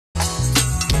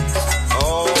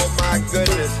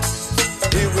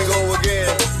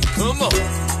Come on.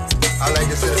 I'd like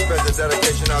to send a special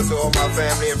dedication out to all my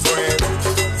family and friends.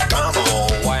 Come on,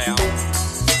 wow.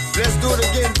 Let's do it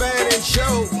again, band and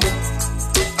show.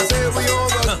 I said we on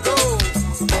the go.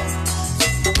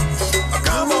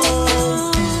 Come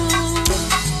on.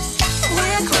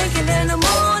 We're cranking in the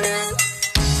morning.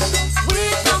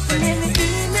 We're jumping in the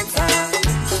evening time.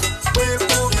 We're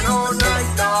moving all night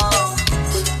long.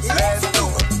 Let's do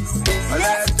it.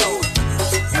 Let's do it.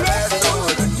 Let's do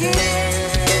it again.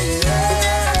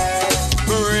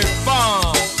 Hurry,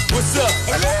 bomb. What's up?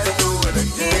 Let's do it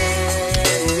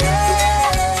again.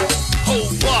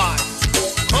 Whole lot.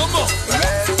 Come on.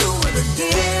 Let's do it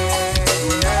again.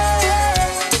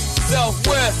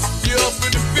 Southwest, you up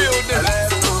in the building.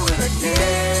 Let's do it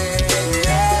again.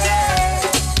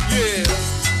 Yeah.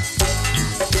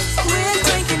 We're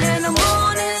cranking in the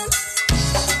morning.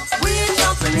 We're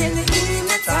jumping in the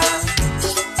evening time.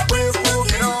 We're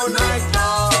moving all night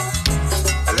long.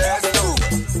 Let's do it.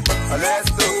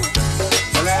 Let's do it.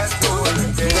 Let's do it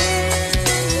again.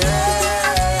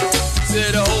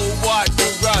 Say the whole watch to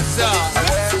Rasa.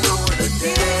 Let's do it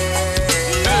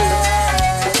again.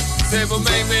 Say my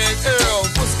main man Earl,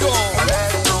 what's going on?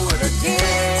 Let's do it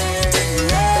again.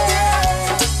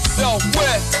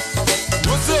 Southwest,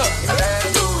 what's up?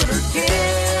 Let's do it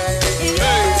again.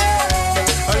 Hey,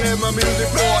 I let my music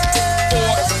play.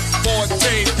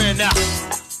 14th and out.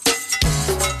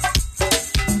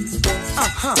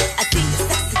 I see the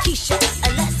sexy Keisha.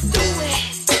 Let's do it.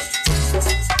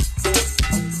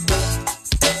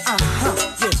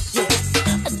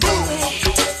 Do it.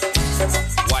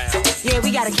 Wow. Yeah,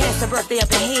 we got a cancer birthday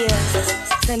up in here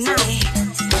tonight.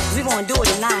 We gonna do it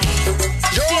tonight.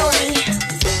 You feel me?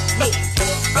 Yeah.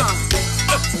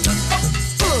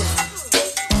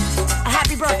 A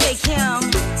happy birthday,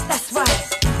 Kim. That's right.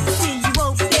 See you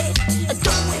over there.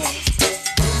 Do it.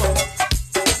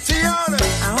 Tiana,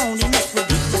 I only mess with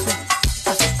you.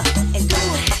 And do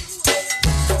it.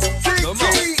 Come on.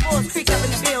 Kiki, Boys, speak up in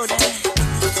the building.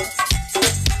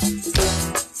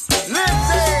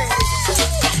 Lindsay.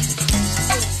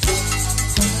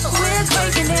 We're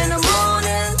cranking in the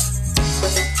morning.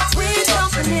 We're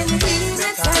jumping in the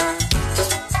evening time.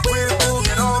 We're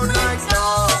moving all night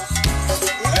long.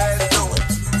 Let's do it.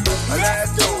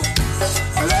 Let's do it.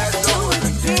 Let's do it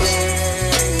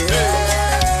again.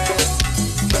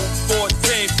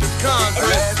 14th to Congress.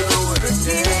 Let's do it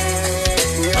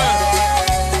again.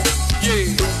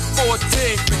 Yeah,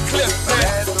 14th to Clifton.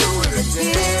 Let's do it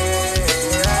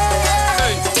again.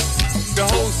 Hey, the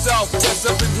whole Southwest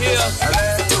up in here.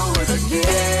 Let's do it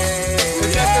again.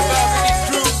 Is that the Balcony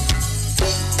crew?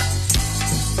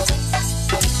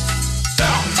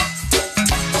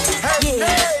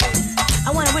 Yeah. I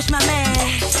wanna wish my man,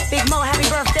 Big Mo, happy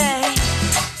birthday.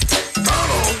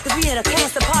 Cause we had a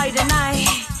cancer party tonight.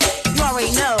 You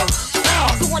already know.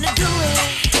 We wanna do it.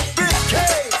 Big K.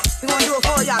 We wanna do it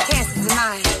for y'all cancer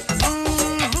tonight.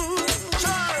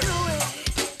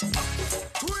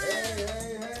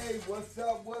 Hey, what's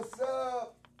up, what's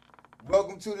up?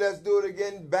 Welcome to Let's Do It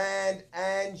Again Band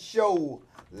and Show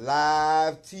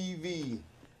Live TV.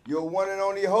 Your one and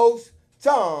only host,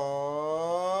 Tomo.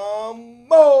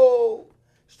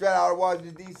 Straight out of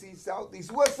Washington, D.C.,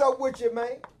 Southeast. What's up with you,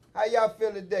 man? How y'all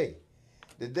feel today?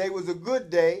 The day was a good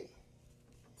day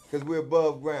because we're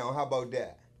above ground. How about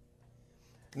that?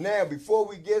 Now, before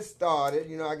we get started,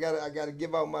 you know, I gotta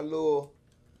give out my little,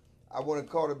 I want to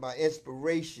call it my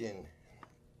inspiration.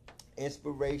 I think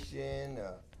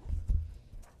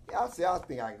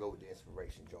I can go with the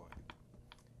inspiration joint.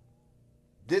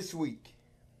 This week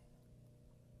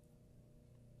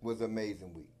was an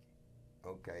amazing week.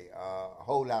 Okay, a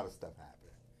whole lot of stuff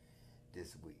happened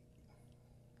this week.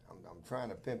 I'm trying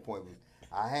to pinpoint.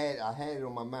 I had it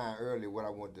on my mind earlier what I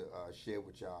wanted to share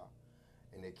with y'all,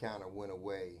 and it kind of went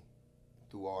away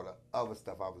through all the other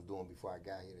stuff I was doing before I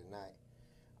got here tonight.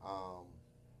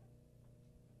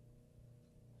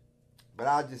 But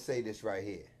I'll just say this right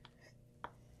here.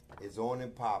 It's on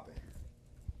and popping.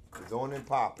 It's on and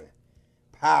popping.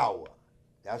 Power.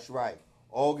 That's right.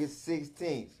 August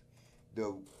 16th.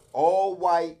 The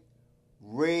all-white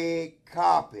red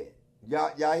carpet.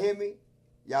 Y'all hear me?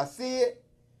 Y'all see it?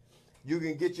 You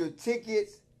can get your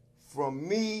tickets from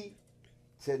me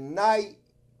tonight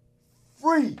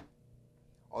free.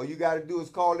 All you got to do is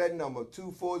call that number,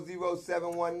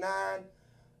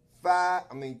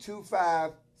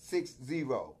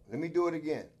 240-719-2560. Let me do it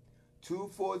again.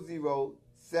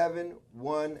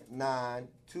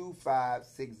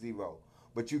 240-719-2560.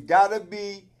 But you got to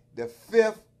be the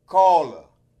fifth caller.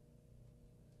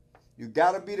 You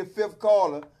got to be the fifth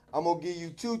caller. I'm going to give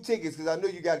you 2 tickets because I know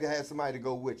you got to have somebody to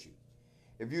go with you.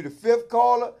 If you're the 5th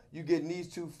caller, you getting these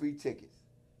 2 free tickets.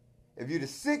 If you're the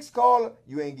 6th caller,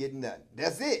 you ain't getting nothing.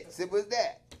 That's it. Simple as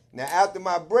that. Now, after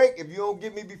my break, if you don't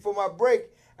get me before my break,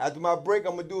 after my break,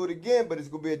 I'm going to do it again, but it's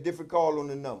going to be a different call on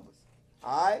the numbers.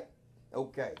 All right?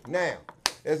 Okay. Now,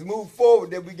 let's move forward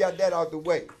that we got that out the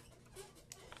way.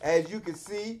 As you can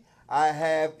see, I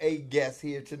have a guest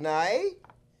here tonight.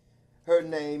 Her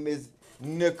name is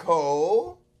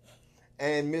Nicole.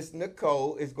 And Miss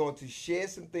Nicole is going to share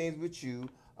some things with you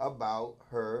about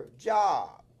her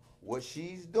job, what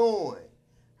she's doing,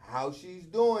 how she's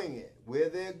doing it, where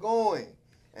they're going.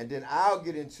 And then I'll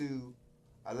get into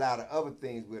a lot of other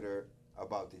things with her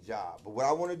about the job. But what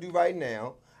I want to do right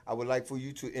now, I would like for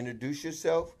you to introduce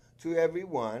yourself to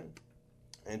everyone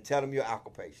and tell them your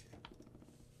occupation.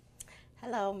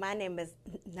 Hello, my name is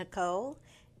Nicole,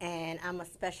 and I'm a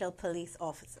special police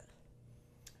officer.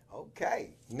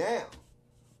 Okay, now,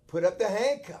 put up the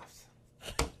handcuffs.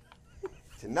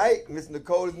 Tonight, Miss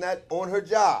Nicole is not on her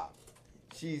job.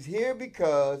 She's here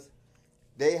because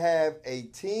they have a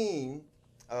team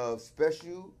of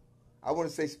special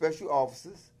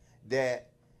officers that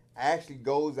actually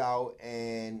goes out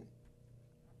and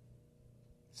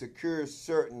secures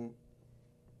certain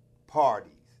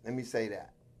parties. Let me say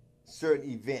that. Certain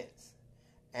events.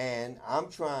 And I'm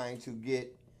trying to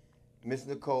get Miss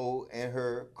Nicole and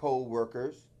her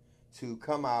co-workers to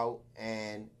come out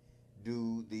and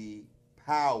do the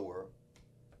power,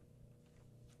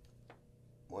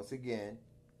 once again,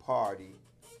 party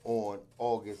on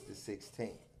August the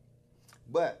 16th.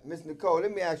 But, Miss Nicole,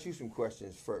 let me ask you some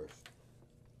questions first.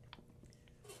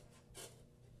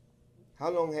 How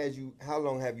long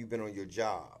have you been on your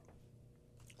job?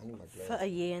 I need my glasses. For a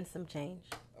year and some change.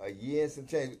 A year and some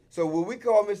change. So will we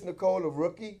call Miss Nicole a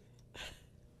rookie?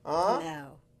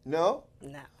 No. No?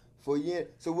 No. For a year.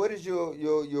 So what is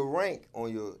your rank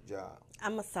on your job?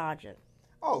 I'm a sergeant.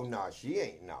 Oh no, she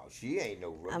ain't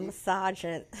no rookie. I'm a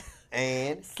sergeant.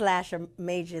 And / a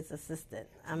major's assistant.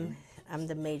 I'm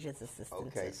the major's assistant.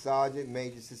 okay, too. sergeant,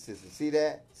 major's assistant. See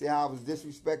that? See how I was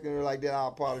disrespecting her like that? I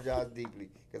apologize deeply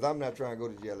because I'm not trying to go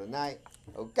to jail tonight.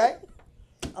 Okay.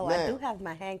 Oh, now, I do have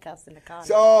my handcuffs in the car.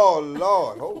 Oh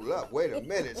Lord, hold up, wait a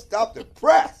minute, stop the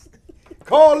press.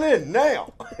 Call in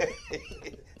now.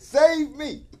 Save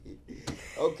me.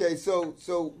 Okay, so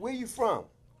where you from?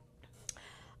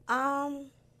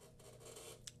 I'm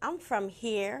from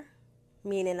here,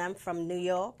 meaning I'm from New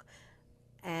York,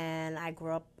 and I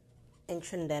grew up in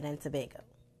Trinidad and Tobago.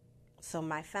 So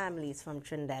my family is from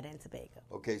Trinidad and Tobago.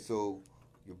 Okay, so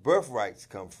your birthrights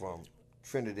come from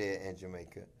Trinidad and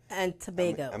Jamaica. And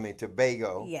Tobago. I mean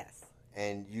Tobago. Yes.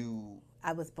 And you...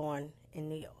 I was born in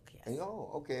New York, yes. Oh,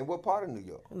 okay. And what part of New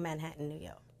York? Manhattan, New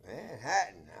York.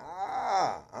 Manhattan.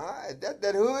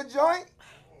 That hood joint?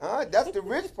 That's the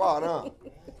rich part, huh?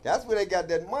 That's where they got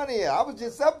that money at. I was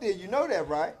just up there. You know that,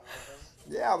 right?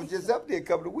 Yeah, I was just up there a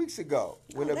couple of weeks ago.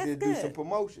 Went up there to do some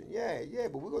promotion. Yeah,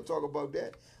 but we're going to talk about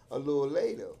that a little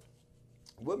later.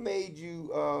 What made you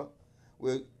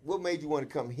want to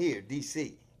come here,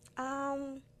 D.C.?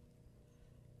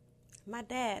 My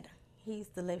dad, he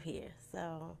used to live here,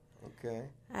 so okay.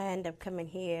 I ended up coming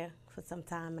here for some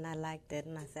time, and I liked it,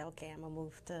 and I said, okay, I'm going to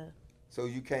move to... So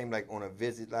you came, like, on a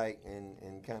visit, like,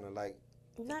 and kind of, like...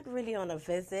 Not really on a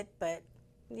visit, but,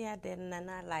 yeah, I did, and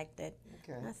I liked it.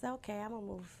 Okay. And I said, okay, I'm going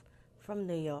to move from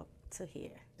New York to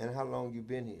here. And how long you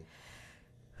been here?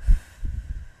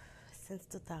 Since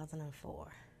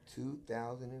 2004.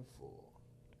 2004.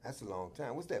 That's a long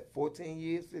time. What's that, 14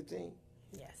 years, 15?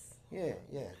 Yes. Yeah,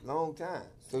 long time.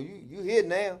 So you here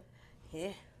now?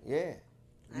 Yeah. Yeah.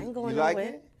 I ain't going you like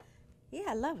nowhere. it? Yeah,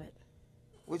 I love it.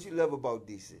 What you love about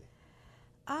DC?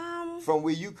 From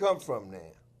where you come from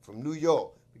now, from New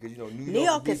York, because you know New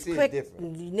York and DC is quick. is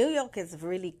different. New York is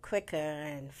really quicker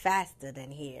and faster than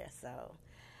here, so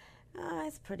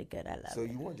it's pretty good. I love it. So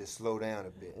you want to just slow down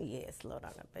a bit? Yeah, slow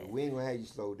down a bit. We ain't gonna have you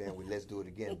slow down. Let's do it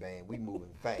again, bang. We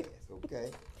moving fast,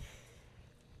 okay?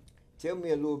 Tell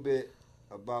me a little bit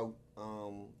about. I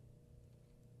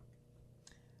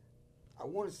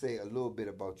want to say a little bit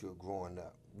about your growing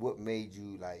up. What made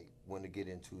you like want to get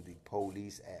into the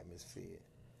police atmosphere?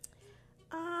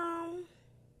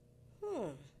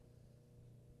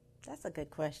 That's a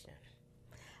good question.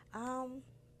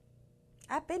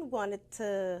 I've been wanted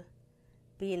to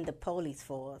be in the police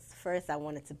force. First, I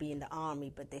wanted to be in the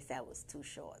Army, but they said I was too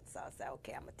short. So I said,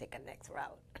 okay, I'm going to take a next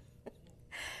route.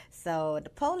 So the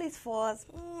police force,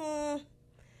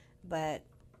 but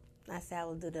I said I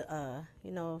will do the,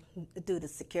 do the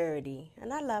security,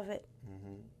 and I love it.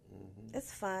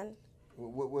 It's fun.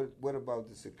 What about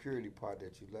the security part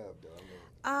that you love, though?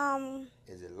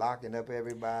 Is it locking up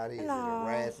everybody? Is it No,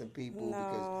 harassing people?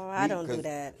 no, I don't do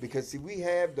that. Because see, we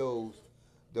have those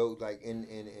like in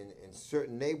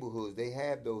certain neighborhoods, they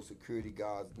have those security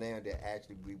guards now that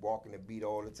actually be walking the beat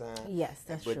all the time. Yes,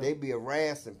 that's true. But they be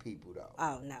harassing people though.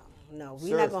 Oh no, we're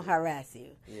Seriously. not gonna harass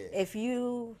you. Yeah. If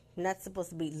you not supposed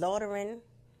to be loitering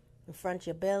in front of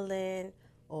your building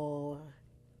or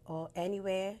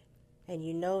anywhere, and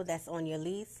you know that's on your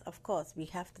lease, of course we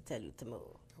have to tell you to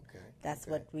move. Okay. That's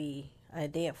what we are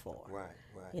there for. Right.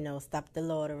 You know, stop the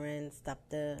loitering, stop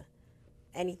the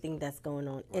anything that's going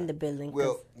on in the building.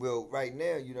 Well, right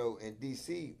now, you know, in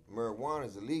D.C., marijuana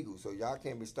is illegal, so y'all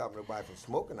can't be stopping nobody from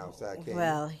smoking outside,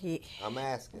 can you? I'm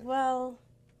asking. Well,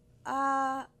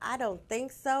 I don't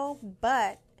think so,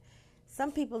 but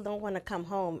some people don't want to come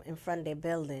home in front of their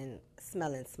building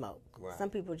smelling smoke. Right. Some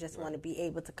people just want to be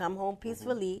able to come home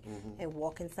peacefully and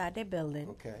walk inside their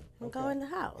building and go in the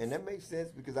house. And that makes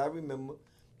sense because I remember,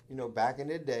 you know, back in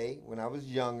the day when I was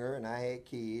younger and I had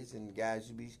kids and guys used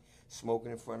to be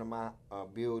smoking in front of my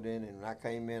building, and when I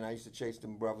came in, I used to chase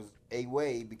them brothers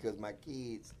away because my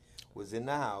kids was in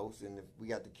the house, and if we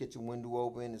got the kitchen window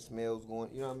open, the smells going,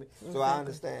 you know what I mean? Exactly. So I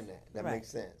understand that. That Right. makes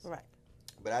sense. Right.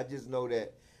 But I just know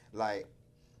that, like,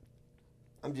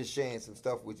 I'm just sharing some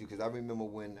stuff with you because I remember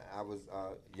when I was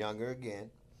younger again,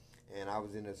 and I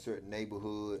was in a certain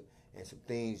neighborhood, and some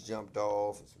things jumped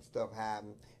off, and some stuff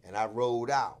happened, and I rolled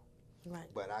out. Right.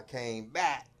 But I came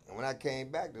back, and when I came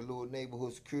back, the little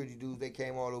neighborhood security dudes, they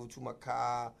came all over to my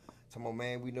car, told me,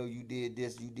 man, we know you did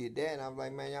this, you did that, and I was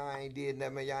like, man, y'all ain't did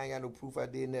nothing, man, y'all ain't got no proof I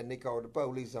did nothing. They called the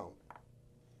police on me.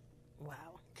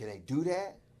 Wow. Can they do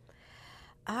that?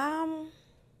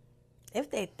 If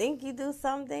they think you do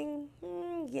something,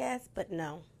 yes, but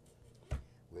no.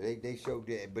 Well, they showed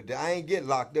that, but I ain't get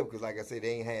locked up because, like I said,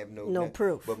 they ain't have no No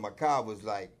proof. But my car was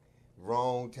like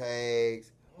wrong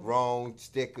tags, wrong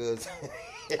stickers.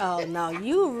 Oh no,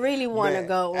 you really want to Man,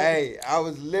 go? Hey, I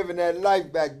was living that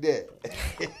life back then.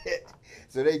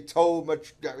 So they told my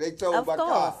Of car.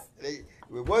 course.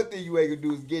 Well, one thing you ain't gonna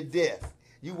do is get this.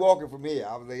 You walking from here.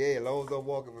 I was like, hey, as long as I'm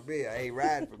walking from here, I ain't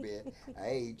riding from here. I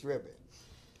ain't tripping.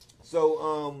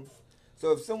 So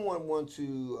if someone wants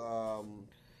to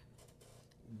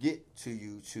get to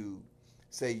you to,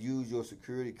 say, use your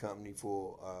security company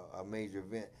for a major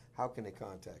event, how can they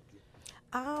contact you?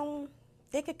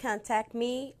 They could contact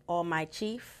me or my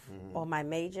chief or my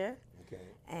major. Okay.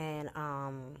 And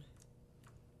I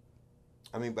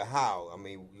mean, but how? I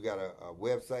mean, you got a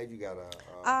website. You got a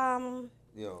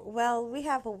you know. Well, we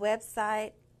have a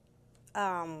website.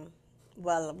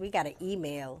 Well, we got an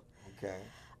email. Okay.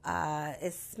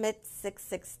 It's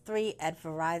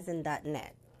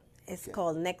smith663@verizon.net. It's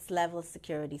called Next Level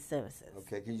Security Services.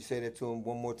 Okay. Can you say that to him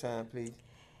one more time, please?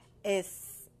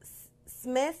 It's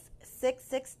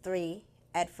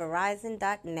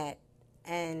smith663@verizon.net,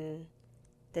 and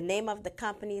the name of the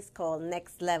company is called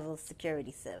Next Level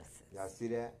Security Services. Y'all see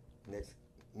that?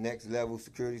 Next level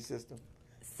security system?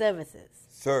 Services.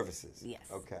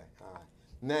 Yes. Okay. All right.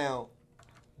 Now,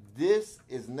 this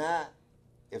is not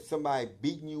if somebody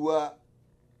beating you up,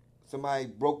 somebody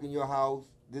broke in your house,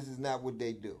 this is not what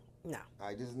they do. No. All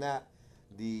right. This is not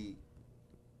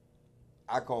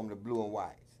I call them the blue and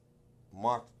whites.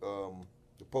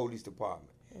 The police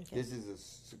department. Okay. This is a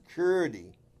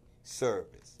security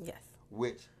service. Yes.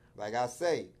 Which, like I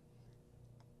say,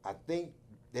 I think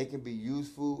they can be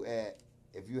useful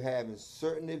if you're having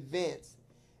certain events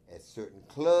at certain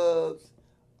clubs,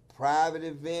 private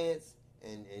events,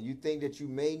 and you think that you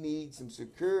may need some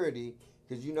security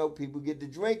because you know people get to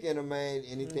drinking them, man.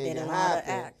 Anything can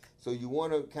happen. So you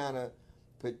want to kind of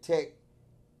protect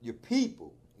your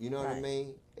people. You know what I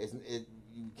mean?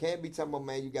 You can't be talking about,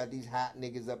 man, you got these hot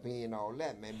niggas up here and all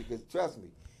that, man. Because trust me,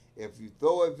 if you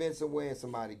throw an event somewhere and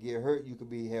somebody get hurt, you could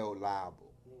be held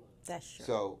liable. That's true.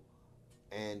 So,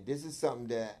 and this is something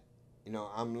that, you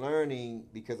know, I'm learning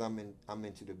because I'm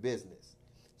into the business.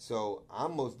 So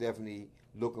I'm most definitely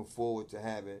looking forward to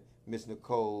having Miss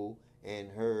Nicole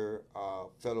and her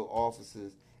fellow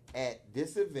officers at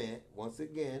this event, once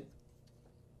again,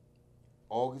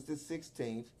 August the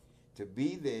 16th, to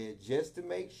be there just to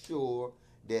make sure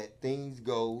that things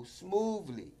go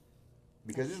smoothly.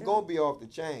 Because it's going to be off the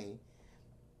chain.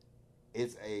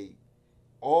 It's a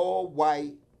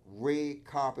all-white, red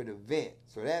carpet event.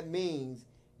 So that means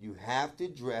you have to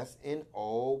dress in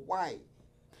all white.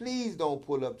 Please don't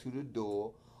pull up to the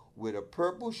door with a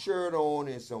purple shirt on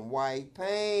and some white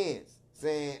pants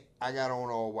saying, I got on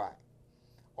all white.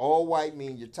 All white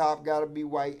means your top got to be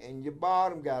white and your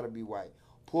bottom got to be white.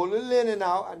 Pull the linen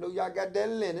out. I know y'all got that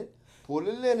linen. Pull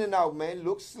the linen out, man.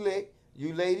 Look slick.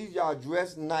 You ladies, y'all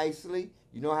dress nicely.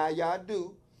 You know how y'all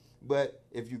do. But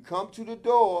if you come to the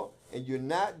door and you're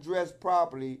not dressed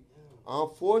properly,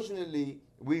 unfortunately,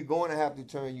 we're going to have to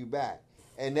turn you back.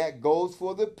 And that goes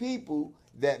for the people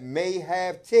that may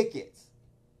have tickets.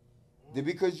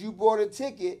 Because you bought a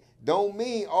ticket don't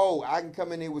mean, oh, I can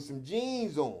come in here with some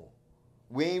jeans on.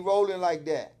 We ain't rolling like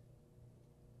that.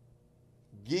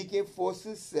 Geeking for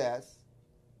Success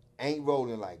ain't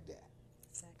rolling like that.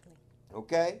 Exactly.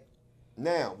 Okay?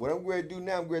 Now, what I'm going to do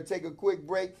now, I'm going to take a quick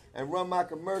break and run my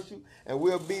commercial, and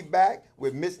we'll be back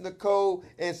with Miss Nicole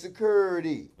and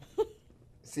Security.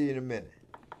 See you in a minute.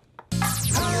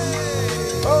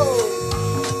 Oh!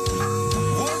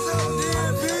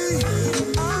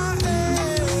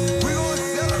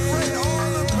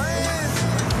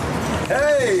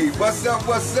 Hey, what's up,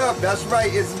 what's up? That's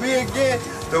right, it's me again,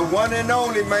 the one and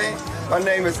only, man. My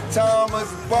name is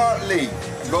Thomas Bartley.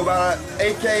 I go by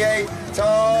AKA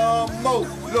Tomo.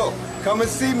 Look, come and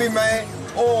see me, man,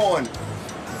 on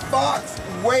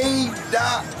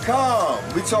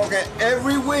foxwave.com. We talking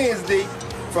every Wednesday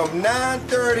from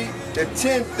 9:30 to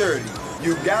 10:30.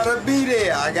 You gotta be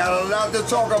there. I got a lot to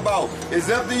talk about. It's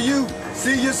up to you.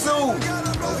 See you soon.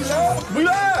 We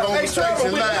live. Hey,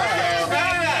 Conversation live, y'all.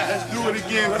 Let's do it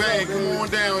again, bang. Come on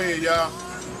down here, y'all.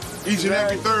 Each and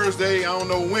every Thursday, I don't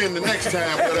know when the next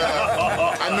time, but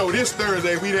I know this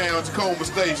Thursday we down at Tacoma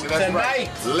Station. That's Tonight. Right.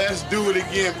 Let's do it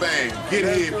again, bang. Get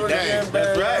here, bang.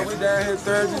 That's right. We down here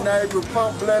Thursday night with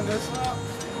pump blenders.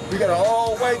 We got an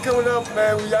all white coming up,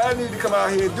 man. Y'all need to come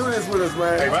out here and do this with us,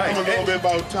 man. Hey, Right. tell me a little bit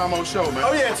about Tomo's show, man.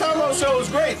 Oh yeah, Tomo's show is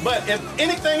great, but if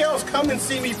anything else, come and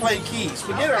see me play keys.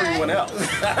 Forget everyone else.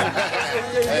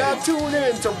 Y'all tune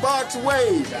in to Box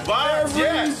Wave.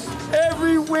 Yes.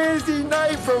 Every Wednesday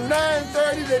night from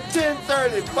 9:30 to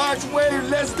 10:30. Box Wave,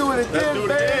 let's do it again, do it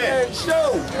man. again. And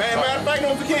show. Man, matter of fact,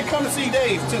 don't forget, come and see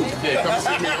Dave too. Yeah, come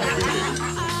see me.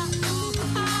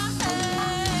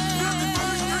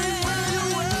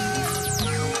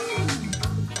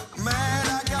 Man,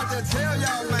 I got to tell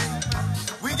y'all, man,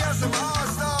 we got some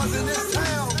all-stars in this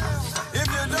town. If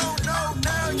you don't know,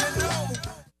 now you know.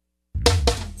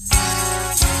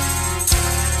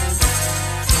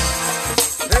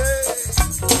 Hey,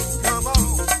 come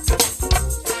on.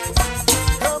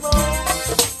 Come on.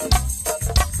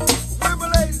 Where my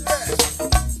ladies at?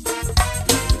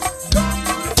 Come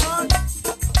to the front.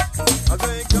 I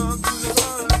think come to the front.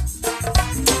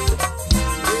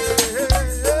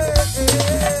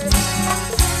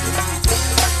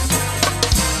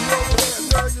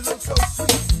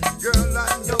 Girl,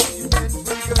 I know you been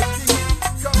pretty good deep.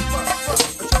 Come up front,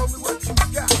 show me what you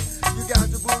got. You got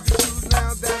the boogie shoes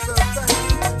now, that's a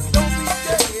fact. Don't be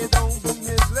scared, don't be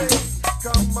misled.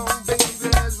 Come on,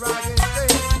 baby, let's rock and stay.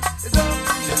 It's up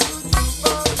to you to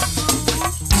follow the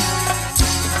rules.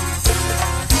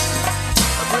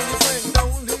 Bring your friend,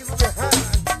 don't leave her behind.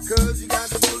 'Cause you got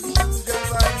the boogie shoes just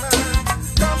like mine.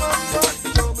 Come up front,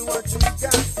 show me what you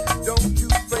got. Don't you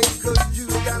fake, 'cause you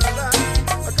got a lot.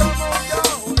 Come on,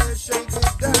 y'all, let's shake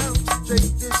it down.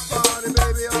 Shake this party,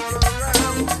 baby, all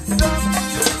around. It's up to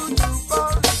you to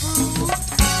follow the rules.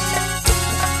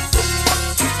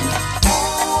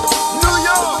 New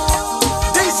York,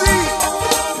 DC,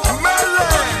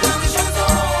 Maryland.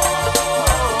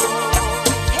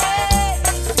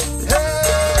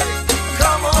 Hey,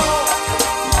 come on.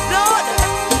 Florida,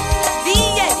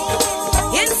 VA,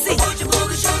 NC.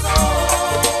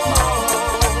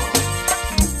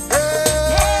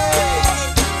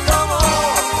 Come on,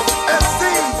 FC,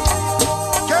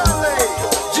 Cali,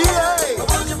 GA.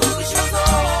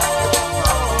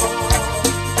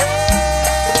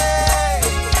 Hey,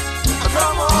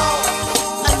 come on.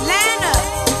 Atlanta,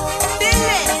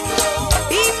 Philly,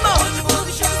 BMO.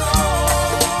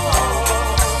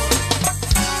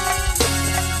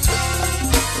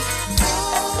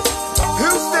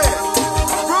 Houston,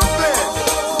 Brooklyn,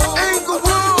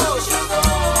 Inglewood.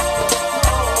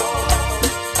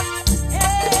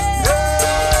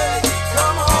 Hey,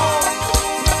 come on.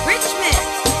 Richmond,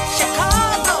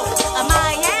 Chicago,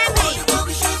 Miami.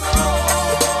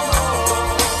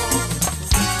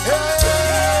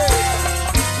 Hey,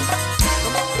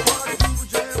 come on, party people,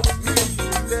 jam with me.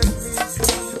 Let me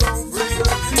see you gon' bring a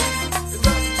beat. It's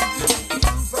up to you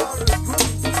follow the group.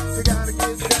 You gotta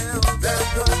get down, that's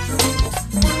the truth.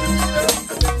 Put your feet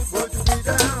up, I think put your feet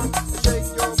down. Shake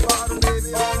your body, baby,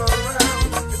 all around.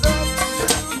 It's up to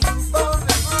you follow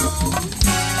the group.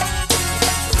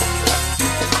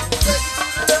 Shake it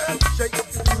to the left, shake it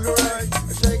to the right.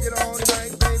 Shake it all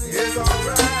night, baby, it's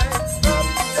alright. Up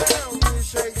and down, we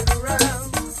shake it around.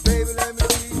 Baby, let me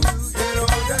see you get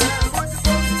on down. Put your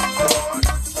booty on,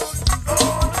 put your booty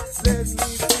on. Let me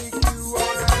take you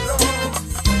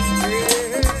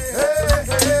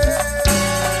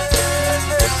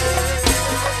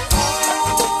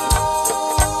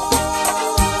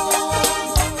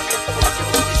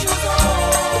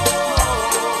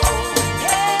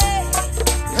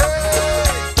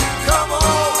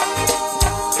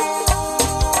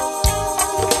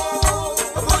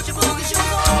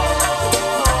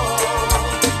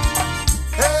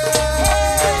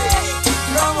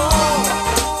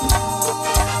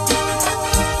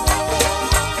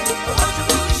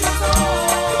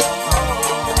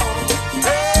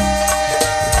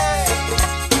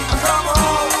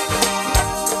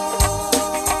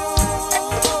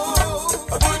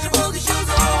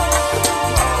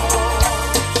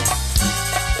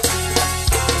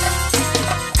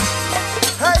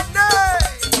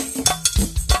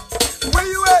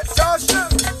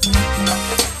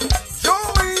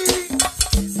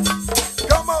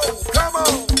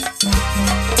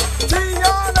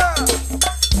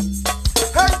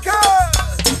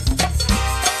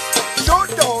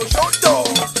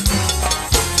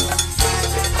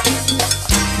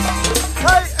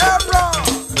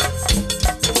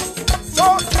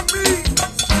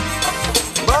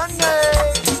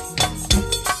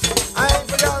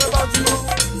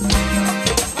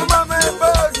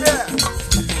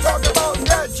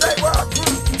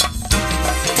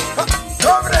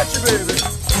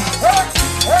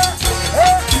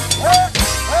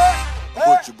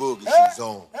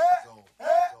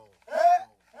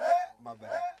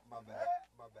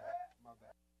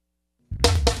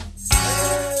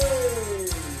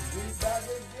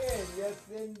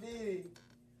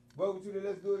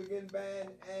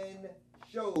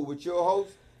Show with your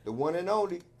host, the one and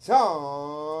only Tomo.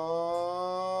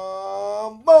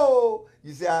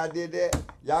 You see how I did that?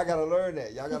 Y'all gotta learn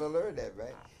that. Y'all gotta learn that, man.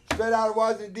 Straight out of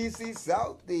Washington, D.C.,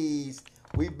 Southeast.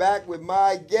 We back with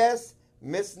my guest,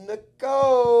 Miss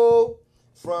Nicole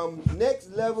from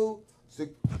Next Level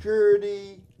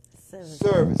Security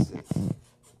Services.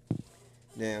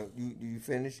 Now, you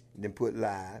finish? Then put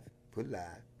live. Put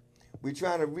live. We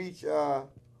trying to reach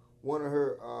one of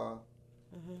her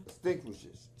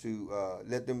extinguishers to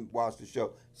let them watch the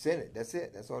show. Send it. That's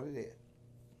it. That's all it is.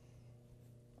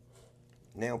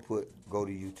 Now go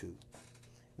to YouTube.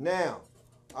 Now,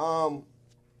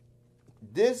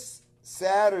 this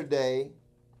Saturday,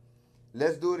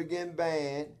 Let's Do It Again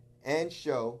band and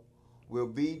show will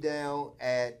be down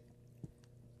at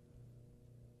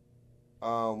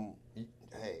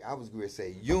hey, I was going to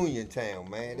say Uniontown,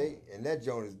 man. That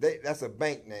joint is that's a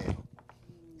bank now.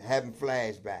 Having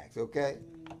flashbacks, okay?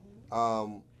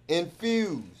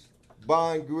 Infused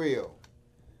Bar and Grill.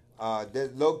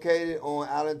 That's located on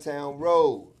Allentown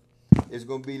Road. It's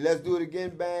going to be Let's Do It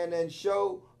Again band and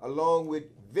show along with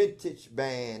Vintage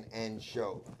band and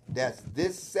show. That's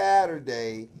this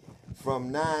Saturday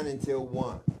from 9 until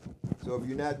 1. So if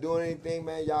you're not doing anything,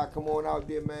 man, y'all come on out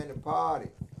there, man, to party.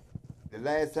 The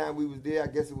last time we was there, I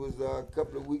guess it was a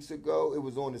couple of weeks ago. It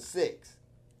was on the 6th.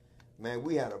 Man,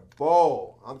 we had a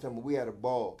ball. I'm talking about we had a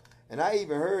ball. And I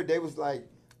even heard they was like,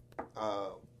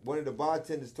 one of the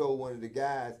bartenders told one of the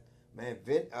guys, man,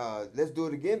 Let's Do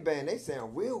It Again band, they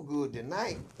sound real good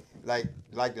tonight. Like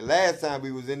the last time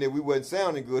we was in there, we wasn't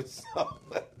sounding good. So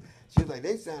she was like,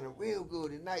 they sounded real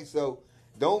good tonight. So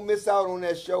don't miss out on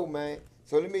that show, man.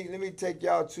 So let me take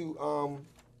y'all to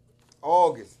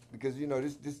August, because you know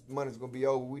this month is gonna be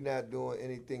over. We're not doing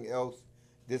anything else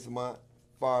this month,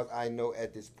 as far as I know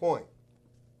at this point.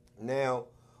 Now,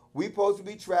 we supposed to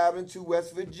be traveling to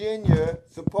West Virginia,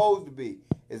 supposed to be.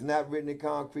 It's not written in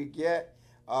concrete yet,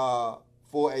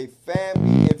 for a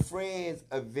family and friends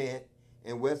event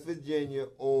in West Virginia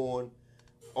on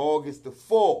August the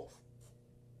 4th.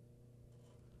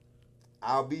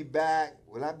 I'll be back.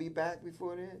 Will I be back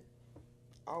before then?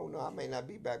 I don't know. I may not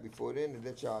be back before then to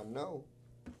let y'all know.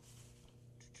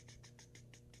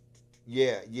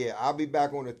 Yeah. I'll be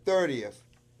back on the 30th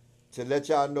to let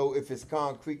y'all know if it's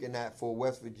concrete or not for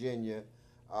West Virginia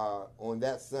on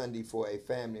that Sunday for a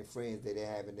family and friends that they're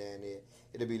having down there.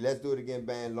 It'll be Let's Do It Again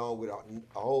band along with a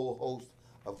whole host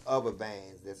of other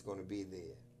bands that's going to be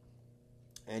there.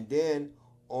 And then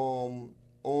on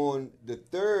the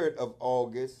 3rd of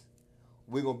August,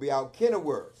 we're going to be out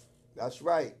Kenilworth. That's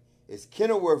right. It's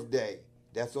Kenilworth Day.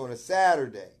 That's on a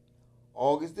Saturday.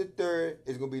 August the 3rd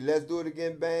is going to be Let's Do It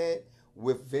Again band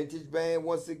with Vintage band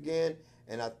once again.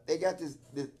 And they got this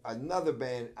another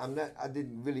band. I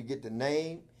didn't really get the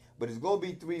name, but it's going to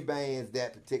be 3 bands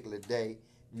that particular day.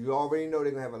 You already know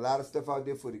they're going to have a lot of stuff out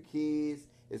there for the kids.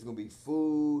 It's going to be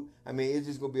food. I mean, it's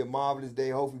just going to be a marvelous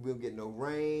day. Hopefully we don't get no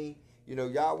rain. You know,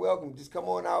 y'all welcome. Just come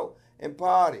on out and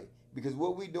party. Because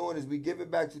what we doing is we give it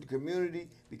back to the community,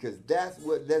 because that's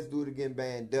what Let's Do It Again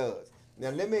band does.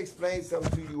 Now, let me explain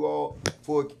something to you all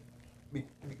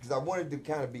because I wanted to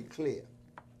kind of be clear.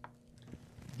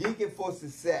 Geeking for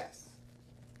Success.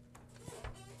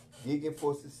 Geeking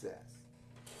for Success.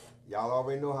 Y'all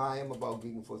already know how I am about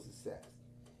Geeking for Success.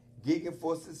 Geeking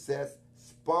for Success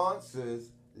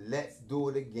sponsors Let's Do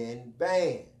It Again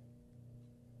band.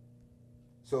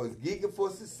 So it's Geeking for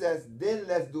Success, then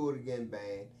Let's Do It Again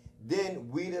band, then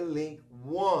We the Link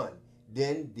 1,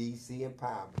 then DC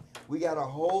Empowerment. We got a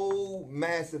whole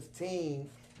massive team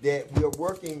that we're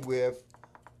working with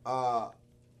now.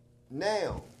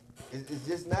 It's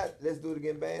just not Let's Do It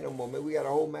Again band no more, man. We got a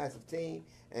whole massive team,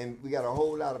 and we got a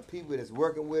whole lot of people that's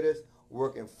working with us,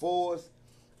 working for us.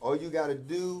 All you got to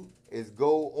do is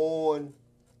go on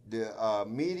the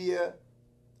media,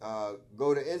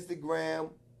 go to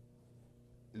Instagram,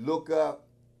 look up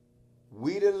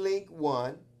We the Link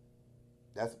 1.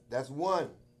 That's 1.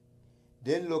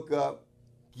 Then look up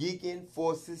Geeking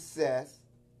for Success.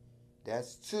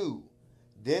 That's 2.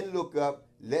 Then look up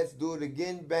Let's Do It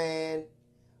Again band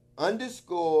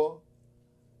 _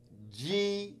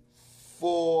 G4S.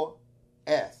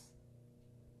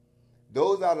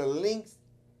 Those are the links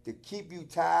to keep you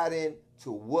tied in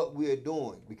to what we're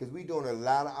doing, because we're doing a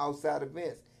lot of outside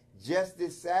events. Just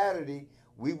this Saturday,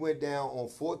 we went down on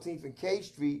 14th and K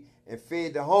Street and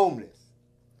fed the homeless.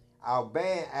 Our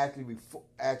band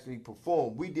actually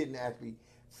performed. We didn't actually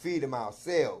feed them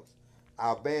ourselves.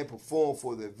 Our band performed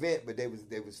for the event, but they was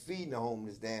feeding the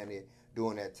homeless down there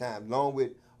during that time, along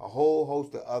with a whole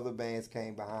host of other bands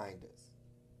came behind us.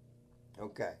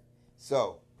 Okay,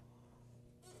 so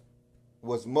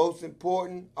what's most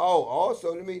important. Oh,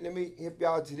 also let me hip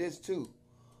y'all to this too.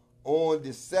 On the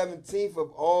 17th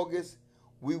of August,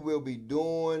 we will be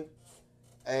doing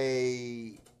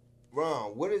a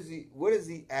Ron. What is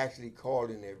he actually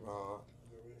calling it, Ron?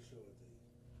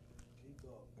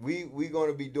 We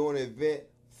gonna be doing an event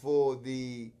for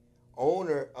the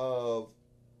owner of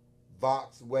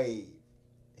Vox Wave.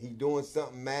 He doing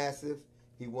something massive.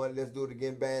 He wanted Let's Do It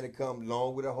Again band to come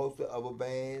along with a host of other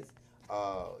bands.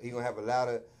 He gonna have a lot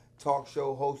of talk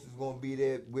show hosts is gonna be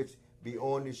there, which be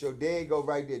on the show. There you go,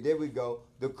 right there. There we go.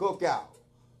 The cookout,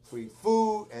 free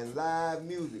food and live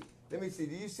music. Let me see.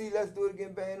 Do you see Let's Do It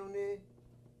Again band on there?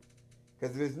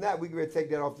 Because if it's not, we can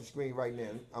take that off the screen right now.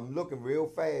 I'm looking real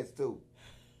fast too.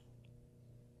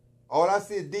 All I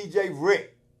see is DJ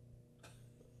Rick.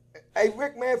 Hey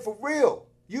Rick, man, for real.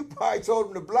 You probably told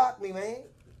him to block me, man.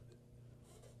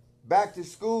 Back to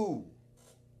school.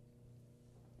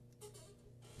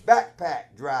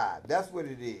 Backpack drive. That's what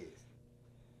it is.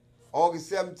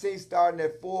 August 17th, starting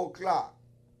at 4 o'clock.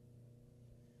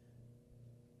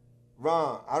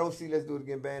 Ron, I don't see Let's Do It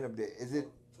Again band up there.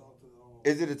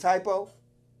 Is it a typo?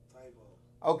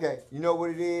 Okay, you know what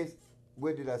it is?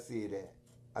 Where did I see it at?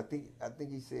 I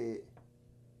think he said.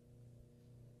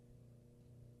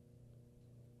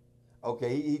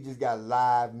 Okay, he just got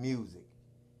live music.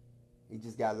 He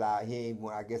just got live.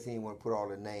 I guess he ain't want to put all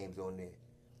the names on there.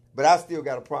 But I still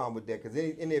got a problem with that because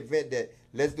in the event that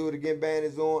Let's Do It Again band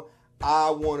is on, I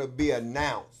want to be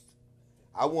announced.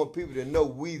 I want people to know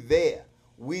we there.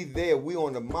 We there. We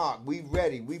on the mark. We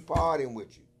ready. We partying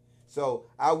with you. So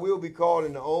I will be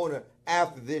calling the owner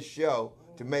after this show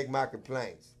to make my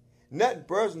complaints. Nothing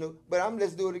personal, but I'm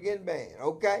Let's Do It Again band.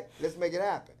 Okay? Let's make it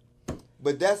happen.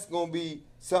 But that's going to be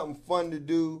something fun to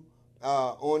do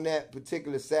on that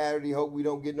particular Saturday. Hope we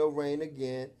don't get no rain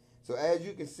again. So as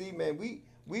you can see, man, we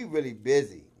really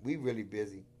busy. We really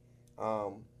busy.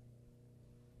 And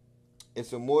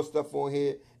some more stuff on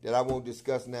here that I won't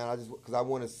discuss now. Because I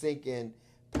want to sink in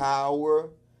Power,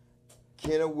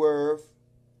 Kenilworth,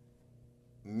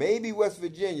 maybe West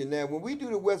Virginia. Now, when we do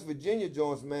the West Virginia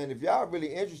joints, man, if y'all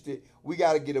really interested, we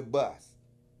got to get a bus.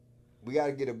 We got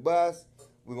to get a bus.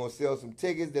 We're going to sell some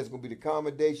tickets. That's going to be the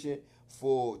accommodation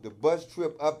for the bus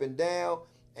trip up and down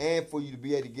and for you to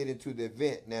be able to get into the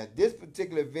event. Now, this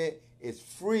particular event is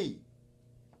free.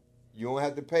 You don't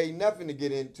have to pay nothing to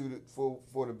get into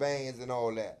for the bands and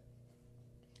all that.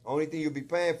 Only thing you'll be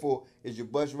paying for is your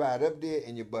bus ride up there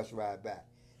and your bus ride back.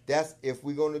 That's if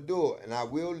we're going to do it. And I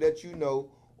will let you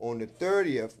know on the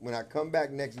 30th when I come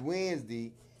back next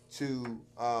Wednesday to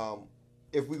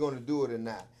if we're going to do it or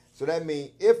not. So that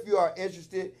means if you are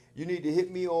interested, you need to hit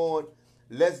me on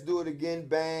Let's Do It Again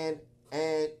Band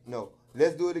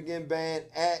Let's Do It Again Band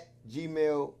at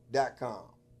gmail.com.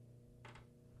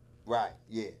 Right,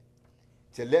 yeah.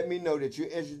 To let me know that you're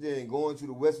interested in going to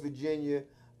the West Virginia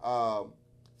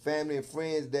Family and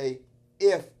Friends Day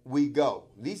if we go.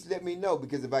 At least let me know,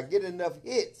 because if I get enough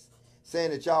hits saying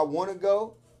that y'all want to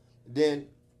go, then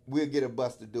we'll get a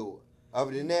bus to do it.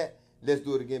 Other than that, Let's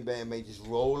Do It Again band may just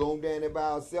roll on down there by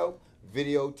ourselves,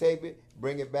 videotape it,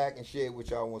 bring it back, and share it with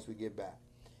y'all once we get back.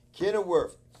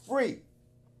 Kenilworth, free.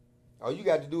 All you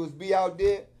got to do is be out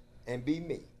there and be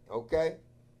me, okay?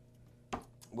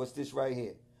 What's this right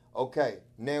here? Okay,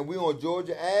 now we on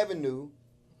Georgia Avenue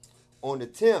on the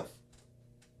 10th.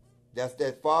 That's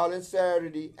that following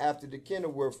Saturday after the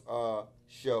Kenilworth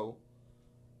show.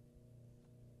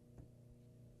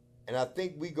 And I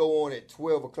think we go on at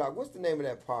 12 o'clock. What's the name of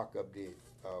that park up there,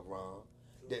 Ron?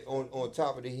 That on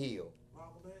top of the hill.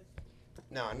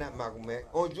 No, not Malcolm X.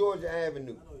 On Georgia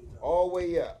Avenue. All the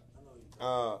way up.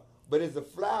 But there's a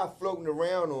fly floating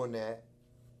around on that.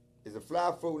 There's a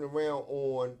fly floating around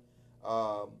on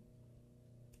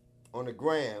the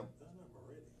gram.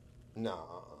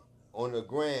 On the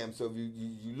gram. So if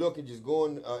you look and just go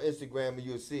on Instagram and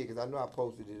you'll see it, because I know I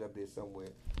posted it up there somewhere.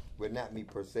 Well, not me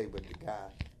per se, but the guy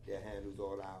that handles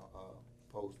all our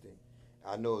posting.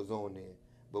 I know it's on there.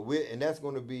 But and that's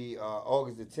going to be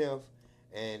August the 10th,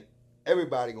 and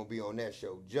everybody going to be on that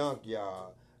show.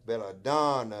 Junkyard,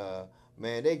 Belladonna,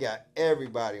 man, they got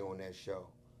everybody on that show.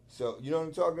 So, you know what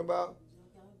I'm talking about?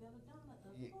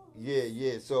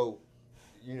 Yeah. So,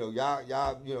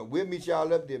 y'all, we'll meet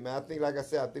y'all up there, man. I think, like I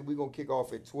said, we're going to kick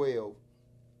off at 12,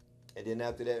 and then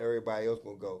after that, everybody else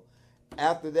going to go.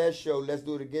 After that show, Let's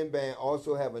Do It Again band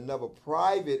also have another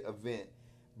private event,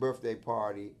 birthday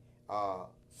party,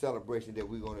 celebration that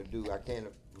we're going to do. I can't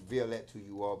reveal that to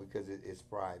you all because it's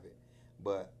private.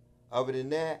 But other than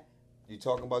that, you're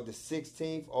talking about the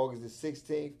 16th, August the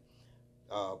 16th,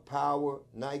 Power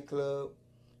Nightclub,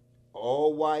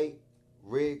 all white,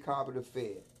 red carpet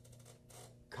affair.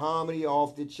 comedy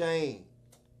off the chain.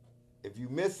 If you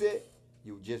miss it,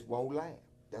 you just won't laugh.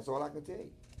 That's all I can tell you.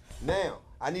 Now,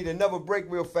 I need another break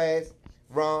real fast,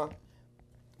 Ron,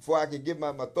 before I can get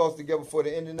my thoughts together for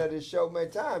the ending of this show.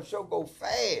 Man, show go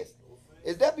fast.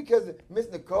 Is that because of Miss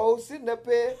Nicole sitting up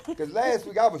here? Because last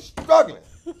week I was struggling.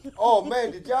 Oh,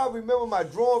 man, did y'all remember my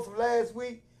drawing from last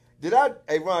week?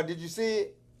 Hey, Ron, did you see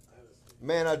it?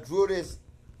 Man, I drew this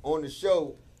on the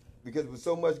show because there was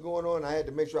so much going on. I had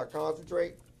to make sure I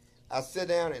concentrate. I sat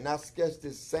down and I sketched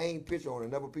this same picture on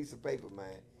another piece of paper,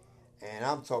 man. And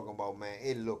I'm talking about, man,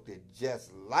 it looked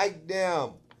just like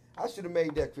them. I should have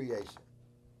made that creation.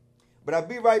 But I'll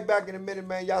be right back in a minute,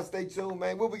 man. Y'all stay tuned,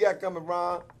 man. What we got coming,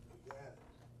 Ron?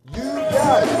 You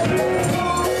got it.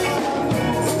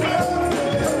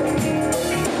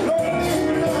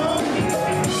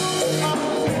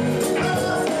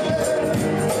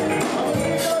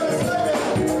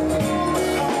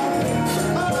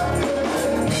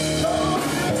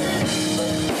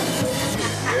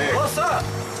 What's up?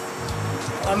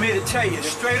 I'm here to tell you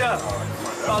straight up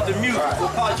about the music, the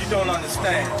part you don't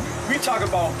understand. We talk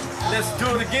about let's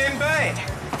do it again, bang.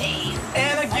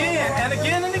 And again, and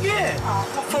again, and again.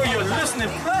 For your listening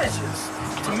pleasures.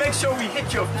 To make sure we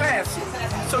hit your fancy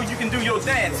so you can do your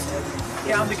dance.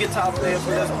 Yeah, I'm the guitar player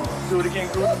for Let's Do It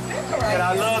Again group. And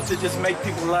I love to just make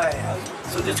people laugh.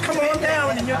 So just come on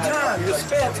down in your time, your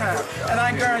spare time. And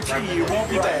I guarantee you, it won't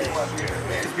be bad.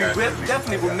 We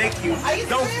definitely will make you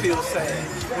don't feel sad.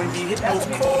 When you hit those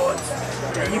chords,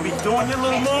 and you be doing your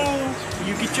little move,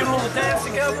 you get your little dance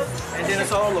together, and then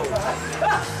it's all over.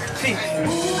 Peace.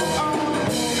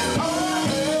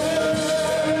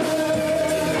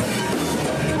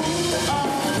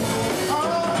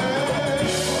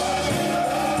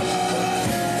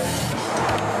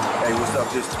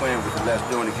 This twin with the Let's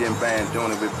Do It Again band,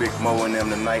 doing it with Big Mo and them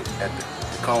tonight at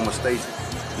the Tacoma station.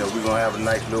 You know, we're gonna have a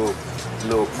nice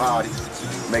little party,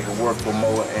 make it work for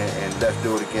Mo and Let's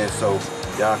Do It Again. So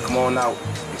y'all come on out,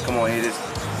 and come on hear this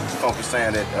funky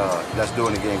sound that Let's Do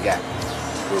It Again got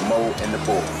with Mo and the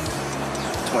boys.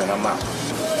 Twin, I'm out.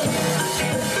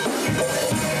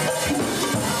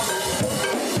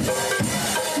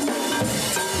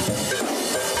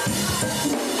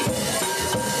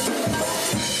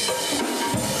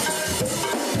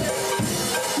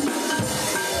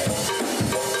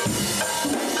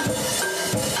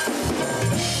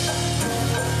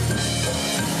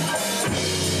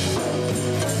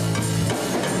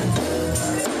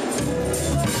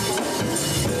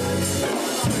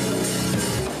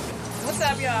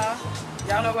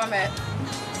 Y'all know where I'm at.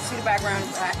 See the background,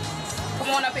 right?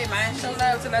 Come on up here, man. Show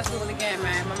love to Let's Do It Again,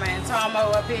 man. My man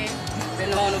Tomo up here.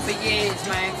 Been on him for years,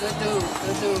 man. Good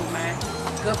dude, man.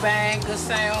 Good bang, good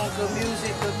sound, good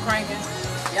music, good cranking.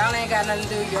 Y'all ain't got nothing to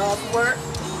do. Y'all for work.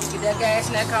 Get that gas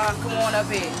in that car. Come on up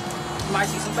here. You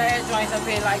might see some bad joints up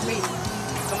here like me.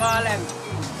 Come on, let me.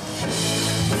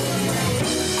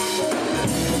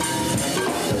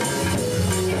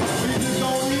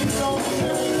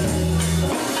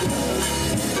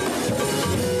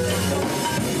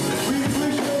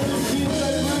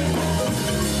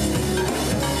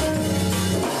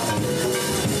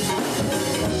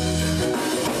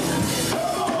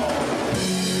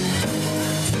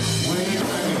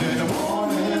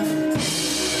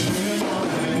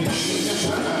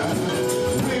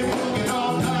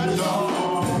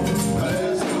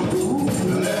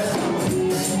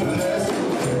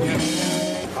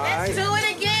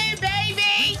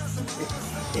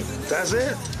 That's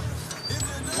it?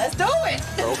 Let's do it.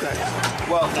 Okay.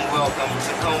 Welcome,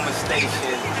 Tacoma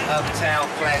Station, Uptown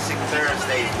Classic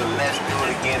Thursdays with Let's Do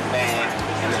It Again band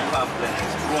and the Pumplin'.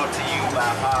 It's brought to you by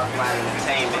Hardline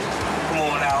Entertainment. Come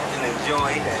on out and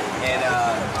enjoy and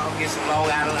get some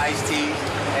Long Island iced tea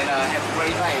and have a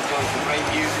great night. Enjoy some great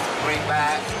music, great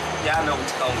vibe. Y'all know what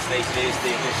Tacoma Station is,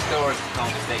 the historic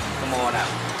Tacoma Station. Come on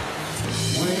out.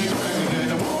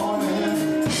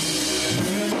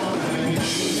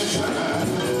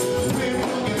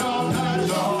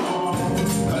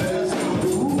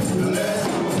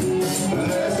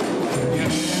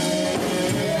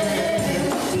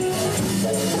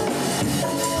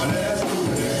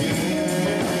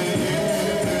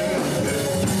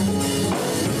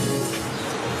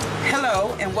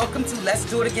 Hello and welcome to Let's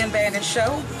Do It Again Band and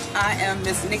Show. I am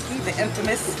Miss Nikki, the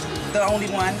infamous, the only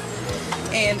one.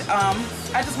 And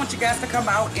I just want you guys to come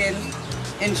out and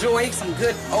enjoy some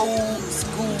good old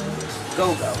school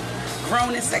go-go.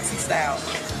 Grown and sexy style.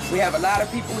 We have a lot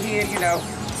of people here, you know.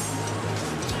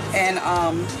 And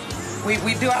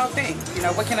we do our thing. You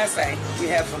know, what can I say? We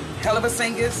have some hell of a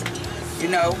singers. You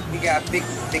know, we got Big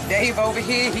Dave over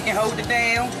here. He can hold it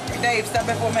down. Hey, Dave, step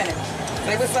in for a minute.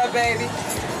 Say what's up, baby.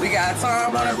 We got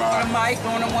Tom on the mic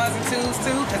doing the ones and twos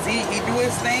too, because he do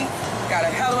his thing. Got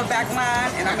a hell of a back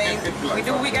line, and I mean, we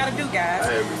do what we gotta do, guys.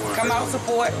 Come out,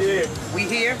 support. We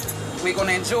here. We're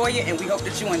gonna enjoy it, and we hope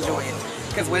that you enjoy it.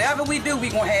 Because whatever we do, we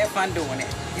gonna have fun doing it.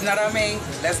 You know what I mean?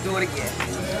 Let's do it again.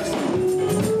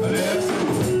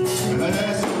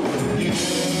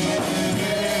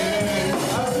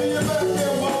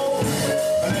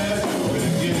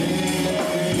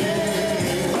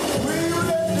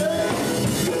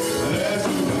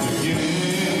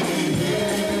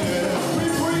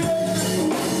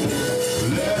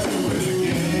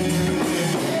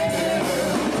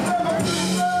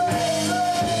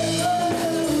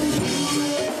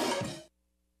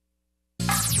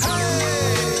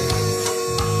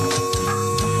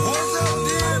 What's up?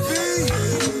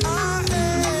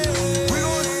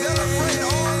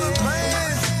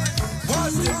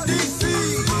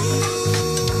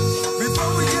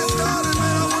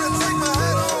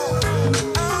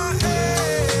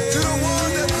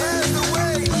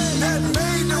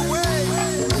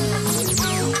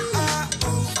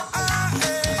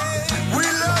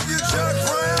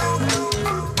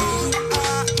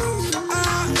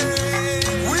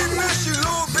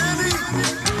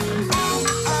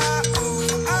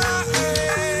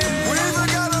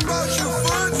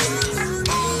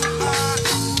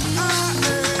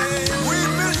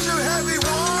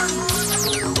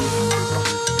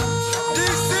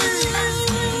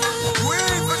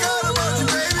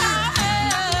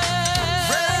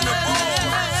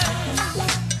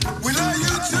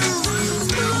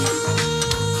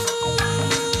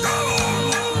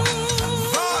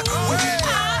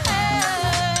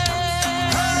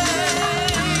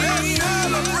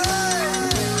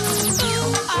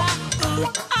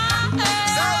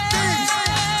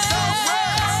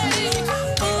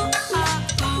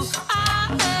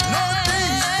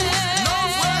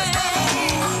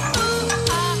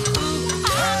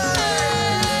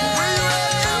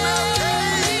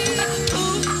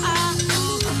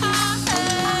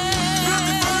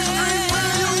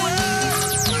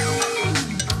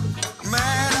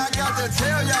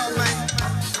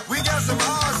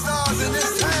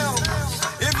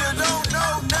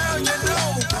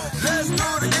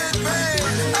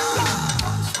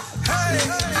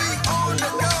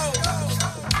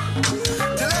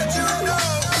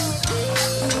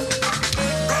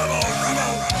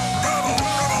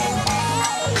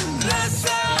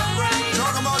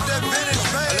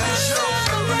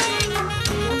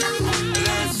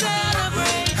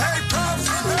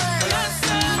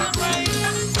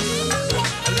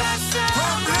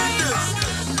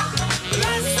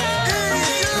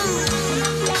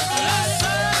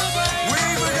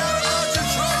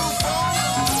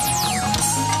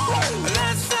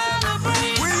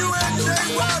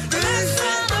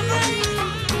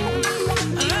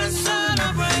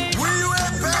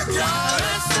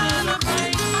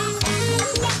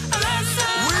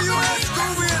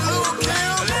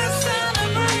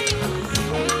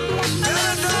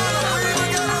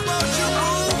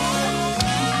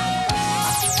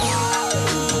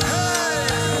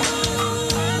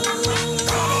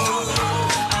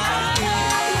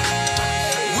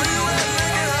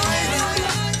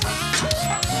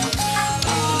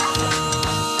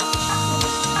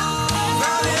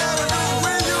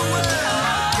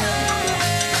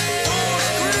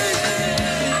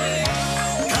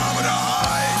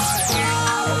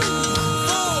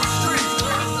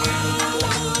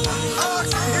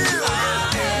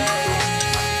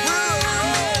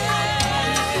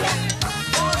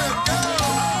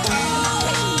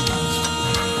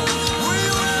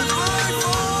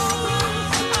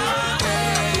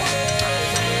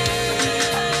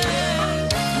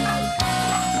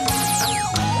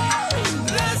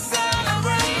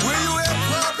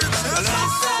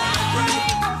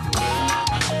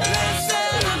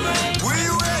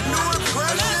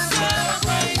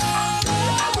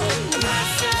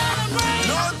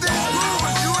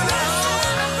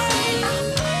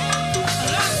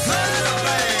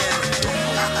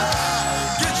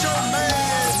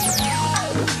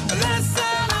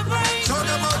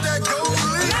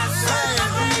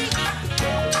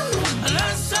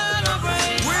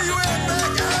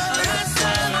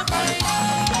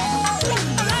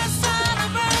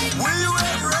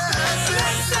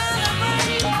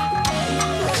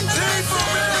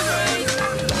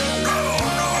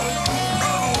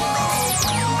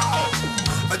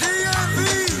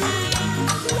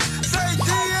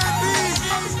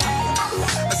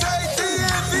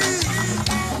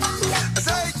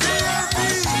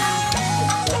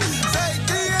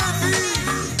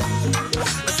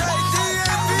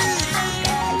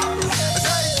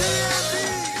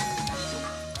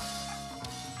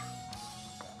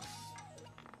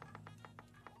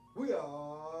 We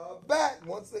are back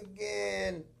once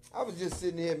again. I was just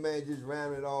sitting here, man, just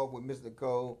rounding it off with Miss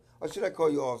Nicole. Or should I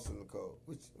call you Officer Nicole?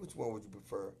 Which one would you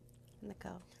prefer?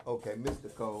 Nicole. Okay, Miss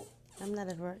Nicole. I'm not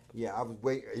at work. Yeah, I was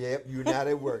waiting. Yep, you're not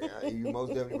at work. You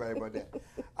most definitely right about that.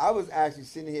 I was actually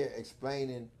sitting here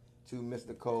explaining to Miss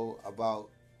Nicole about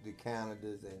the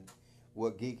calendars and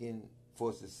what Geeking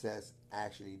for Success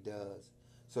actually does.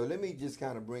 So let me just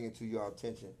kind of bring it to your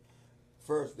attention.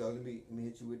 First, though, let me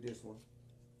hit you with this one.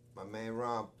 My man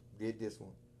Ron did this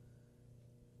one.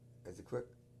 Is it quick?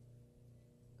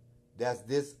 That's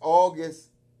this August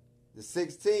the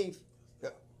 16th.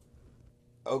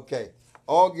 Okay,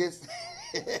 August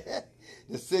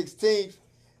the 16th.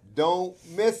 Don't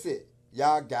miss it.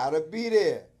 Y'all gotta be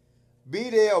there. Be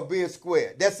there or be a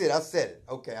square. That's it. I said it.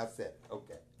 Okay, I said it.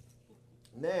 Okay.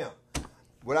 Now,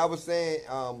 what I was saying,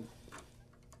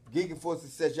 Geeking for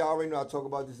Success, y'all already know I talk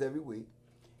about this every week.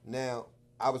 Now,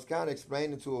 I was kind of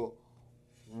explaining to her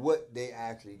what they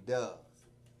actually does.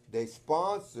 They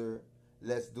sponsor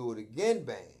Let's Do It Again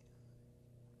band.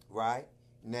 Right?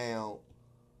 Now,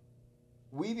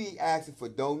 we be asking for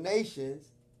donations,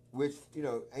 which, you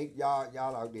know, ain't y'all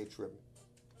out there tripping.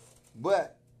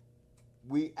 But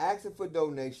we asking for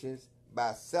donations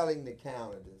by selling the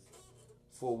calendars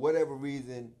for whatever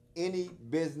reason any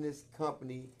business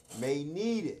company may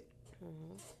need it.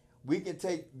 Mm-hmm. We can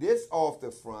take this off the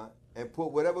front and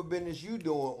put whatever business you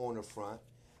doing on the front.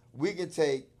 We can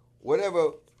take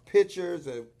whatever pictures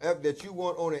that you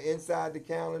want on the inside the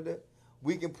calendar.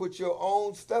 We can put your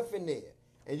own stuff in there.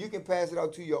 And you can pass it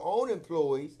out to your own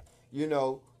employees, you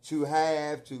know, to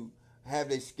have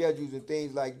their schedules and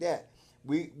things like that.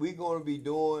 We're going to be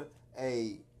doing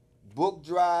a book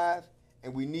drive,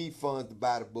 and we need funds to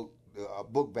buy the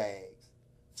book bags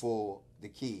for the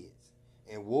kids.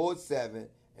 And Ward 7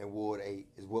 and Ward 8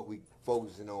 is what we're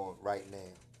focusing on right now.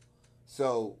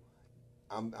 So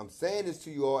I'm saying this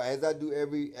to you all, as I do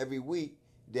every week,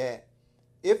 that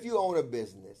if you own a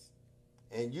business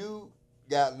and you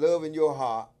got love in your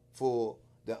heart for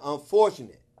the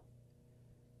unfortunate,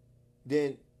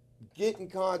 then get in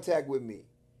contact with me.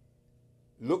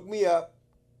 Look me up.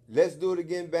 Let's Do It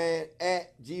Again Band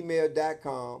at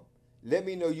gmail.com. Let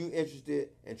me know you interested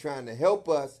in trying to help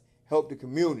us help the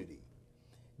community.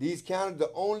 These calendars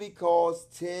only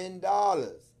cost $10.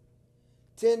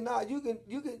 $10.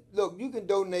 You can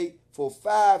donate for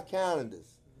 5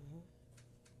 calendars.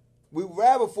 We'd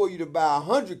rather for you to buy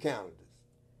 100 calendars,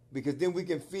 because then we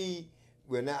can feed.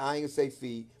 Well, now I ain't gonna say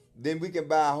feed. Then we can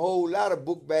buy a whole lot of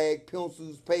book bags,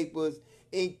 pencils, papers,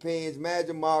 ink pens,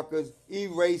 magic markers,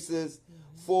 erasers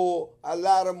for a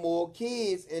lot of more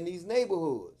kids in these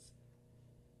neighborhoods.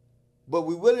 But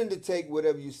we're willing to take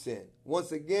whatever you send.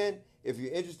 Once again, if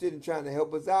you're interested in trying to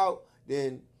help us out,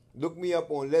 then look me up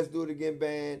on Let's Do It Again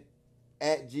Band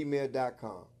at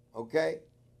gmail.com. Okay?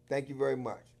 Thank you very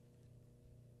much.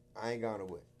 I ain't gone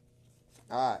away.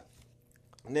 All right.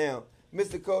 Now,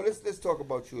 Mr. Cole, let's talk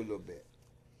about you a little bit.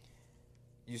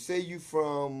 You say you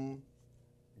from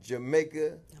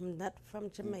Jamaica. I'm not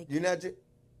from Jamaica. You're not?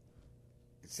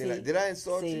 See, like, did I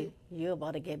insult you? You're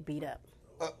about to get beat up.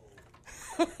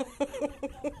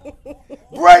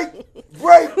 Break!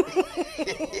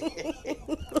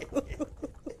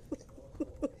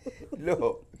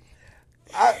 No,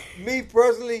 me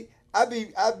personally, I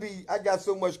got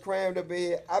so much crammed up in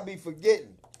here, I be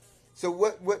forgetting. So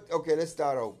what? Okay, let's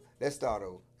start over.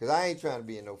 Cause I ain't trying to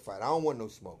be in no fight. I don't want no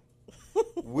smoke.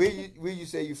 Where you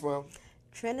say you from?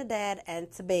 Trinidad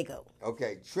and Tobago.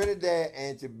 Okay, Trinidad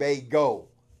and Tobago.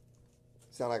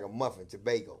 Sound like a muffin,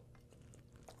 Tobago.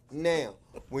 Now,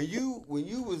 when you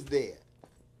was there,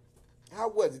 how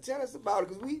was it? Tell us about it,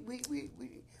 because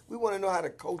we want to know how the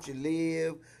culture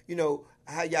live. You know,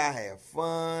 how y'all have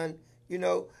fun. You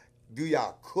know, do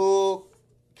y'all cook?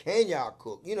 Can y'all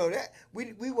cook? You know that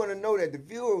we want to know that. The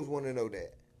viewers want to know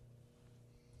that.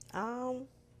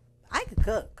 I could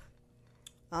cook.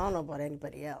 I don't know about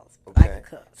anybody else, but okay. I could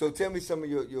cook. So tell me some of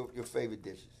your favorite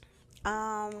dishes.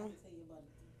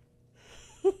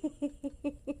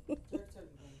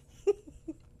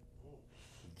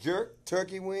 Jerk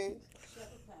turkey wings.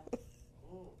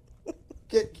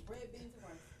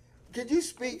 Could you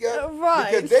speak up?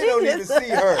 Right. Because they don't even see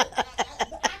her.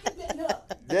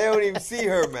 They don't even see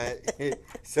her, man.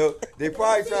 So they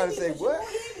probably trying to say, what?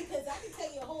 Because I can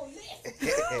tell you a whole list.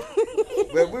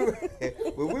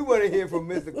 But we want to hear from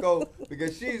Miss Nicole,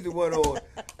 because she's the one on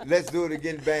Let's Do It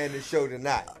Again Band and Show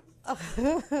tonight.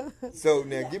 So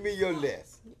now give me your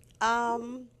list.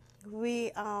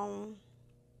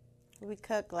 We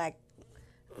cook like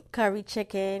curry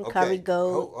chicken, Okay. curry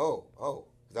goat. Oh.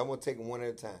 'Cause I want to take them one at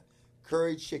a time.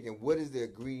 curry chicken. What is the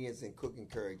ingredients in cooking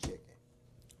curry chicken?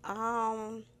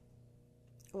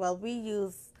 Well, we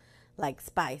use like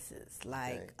spices,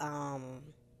 like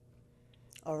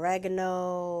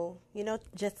oregano,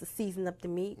 just to season up the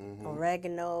meat. Mm-hmm.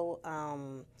 Oregano,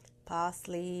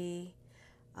 parsley,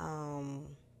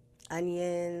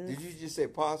 onions. Did you just say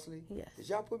parsley? Yes. Did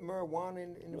y'all put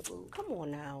marijuana in the food? Come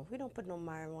on now. We don't put no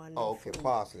marijuana in Oh, the okay, food.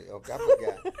 parsley. Okay, I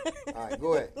forgot. All right,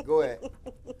 go ahead.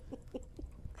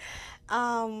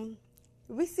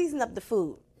 We season up the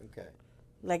food. Okay.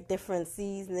 Like different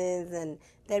seasonings, and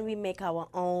then we make our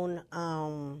own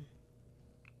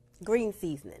green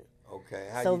seasoning. Okay.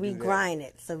 So we grind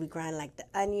it. So we grind like the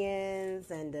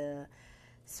onions and the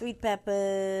sweet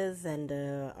peppers and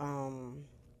the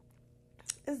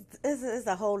it's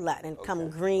a whole lot, and come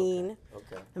green.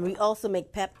 Okay. And we also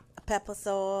make pepper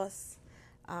sauce.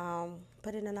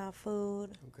 Put it in our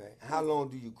food. Okay. How long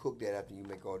do you cook that after you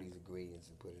make all these ingredients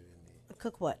and put it in there?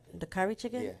 Cook what? The curry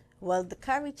chicken? Yeah. Well, the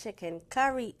curry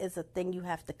is a thing you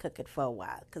have to cook it for a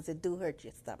while because it do hurt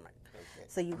your stomach. Okay.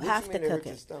 So you What have you to mean it cook hurt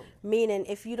your it. stomach? Meaning,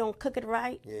 if you don't cook it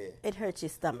right, Yeah. it hurts your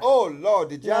stomach. Oh Lord,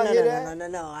 did y'all hear that?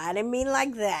 No. I didn't mean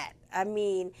like that. I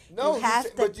mean, No, you have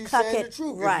to but you cook saying it the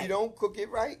truth. right. If you don't cook it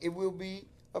right, it will be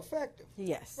effective.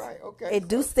 Yes. Right. Okay. It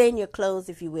do stain your clothes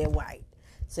if you wear white.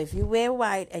 So if you wear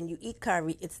white and you eat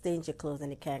curry, it stains your clothes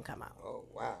and it can't come out. Oh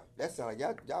wow, that sounds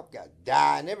like y'all got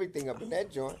dye and everything up in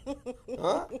that joint, huh?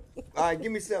 All right,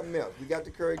 give me something else. We got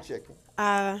the curry chicken.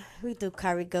 We do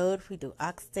curry goat. We do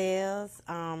oxtails.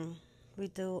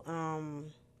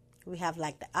 We have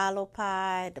like the aloe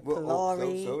pie, the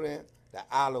pilori. So then the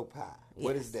aloe pie.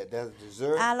 What is that? That's a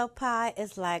dessert. Aloe pie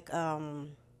is like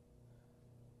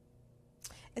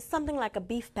it's something like a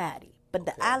beef patty. But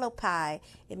the aloe pie,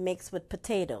 it makes with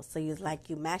potatoes. So you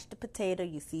mash the potato,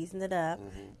 you season it up.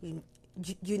 Mm-hmm.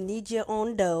 You need your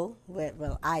own dough.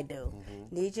 Well, I do.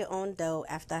 Need your own dough.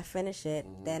 After I finish it,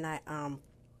 then I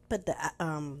put the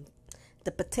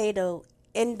potato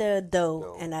in the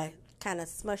dough and I kind of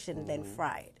smush it and then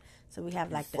fry it. So we have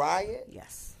You like fry it?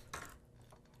 Yes.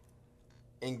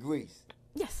 In grease.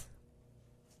 Yes.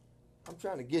 I'm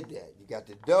trying to get that. You got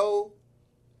the dough,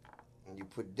 and you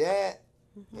put that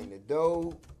in the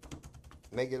dough,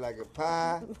 make it like a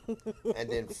pie, and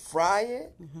then fry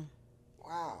it.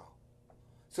 Wow.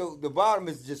 So the bottom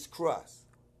is just crust,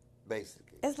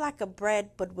 basically. It's like a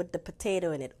bread, but with the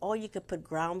potato in it. Or you could put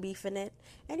ground beef in it.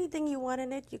 Anything you want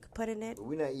in it, you could put in it. But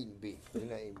we're not eating beef. We're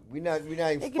not even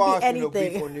It could be sponsoring no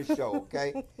anything. beef on this show,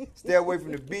 okay? Stay away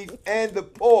from the beef and the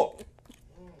pork.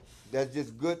 That's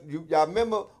just good. Y'all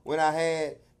remember when I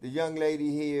had the young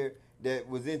lady here that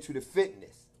was into the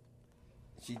fitness?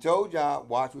 She told y'all,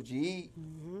 watch what you eat.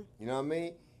 You know what I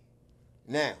mean?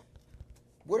 Now,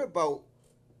 what about,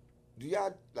 do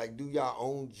y'all do y'all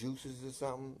own juices or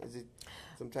something? Is it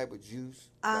some type of juice?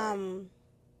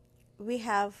 We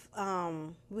have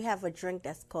a drink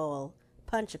that's called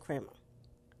Punch and Creamer.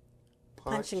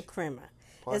 Punch and Creamer.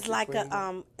 It's like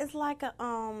a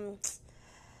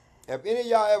Have any of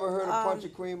y'all ever heard of Punch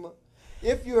and Creamer?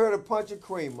 If you heard of Punch and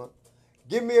Creamer,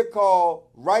 give me a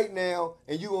call right now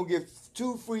and you're going to get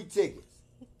 2 free tickets.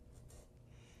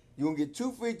 You're going to get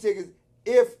 2 free tickets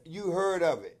if you heard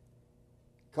of it.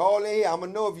 Call in here. I'm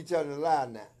going to know if you're telling a lie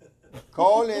now.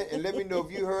 Call in and let me know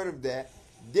if you heard of that.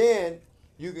 Then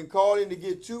you can call in to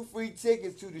get 2 free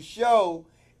tickets to the show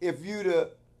if you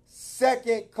the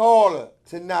second caller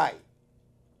tonight.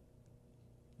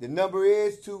 The number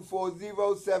is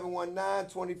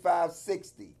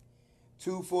 240-719-2560.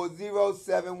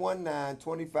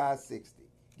 240-719-2560.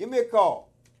 Give me a call.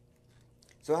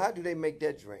 So how do they make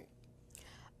that drink?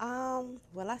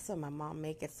 Well, I saw my mom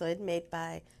make it. So it's made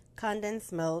by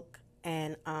condensed milk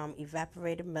and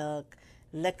evaporated milk,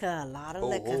 liquor, a lot of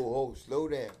liquor. Slow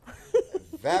down.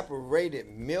 Evaporated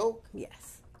milk?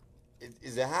 Yes.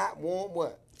 Is it hot, warm,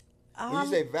 what? When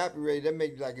you say evaporated, that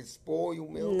makes like it's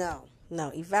spoiled milk?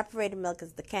 No. Evaporated milk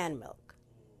is the canned milk.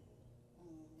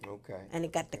 Okay. And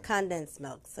it got the condensed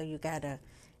milk, so you gotta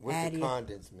What's the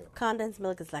condensed milk? Condensed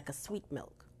milk is like a sweet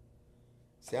milk.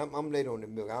 See, I'm late on the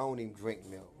milk. I don't even drink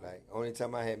milk. Like, only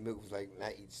time I had milk was like when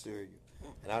I eat cereal.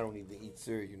 And I don't even eat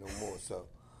cereal no more. So,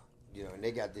 and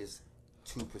they got this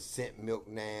 2% milk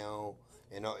now.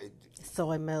 And all,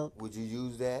 soy milk. Would you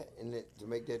use that to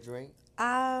make that drink?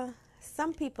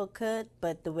 Some people could,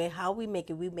 but the way how we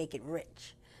make it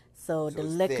rich. So the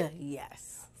liquor, thick.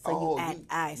 Yes. So you add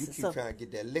ice. You keep trying to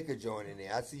get that liquor joint in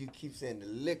there. I see you keep saying the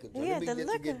liquor joint. Yeah, Let me the get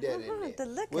liquor. to get that in there. The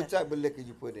liquor. What type of liquor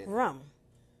you put in? Rum.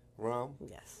 Rum?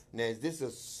 Yes. Now, is this a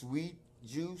sweet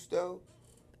juice, though?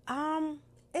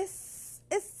 It's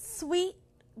sweet,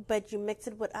 but you mix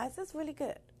it with ice. It's really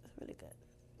good. It's really good.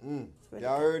 Really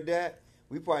Y'all good. heard that?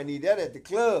 We probably need that at the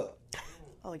club.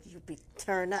 Oh, you be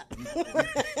turned up.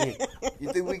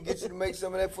 You think we can get you to make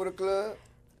some of that for the club?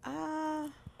 Uh,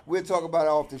 We'll talk about it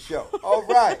off the show. All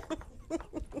right.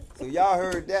 So y'all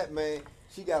heard that, man.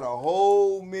 She got a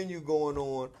whole menu going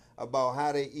on about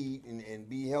how they eat and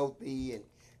be healthy. And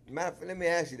matter of fact, let me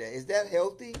ask you that. Is that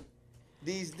healthy?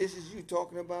 These dishes you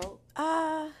talking about?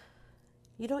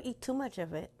 you don't eat too much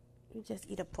of it. You just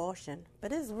eat a portion.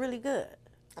 But it's really good.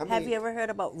 I Have mean- you ever heard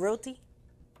about roti?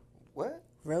 What?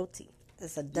 Roti.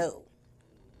 It's a dough.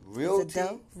 Real It's a tea?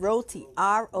 dough. Roti.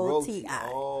 R-O-T-I. Roti.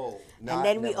 Oh. And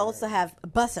then we also have a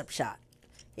bus-up shot.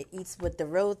 It eats with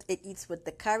the It eats with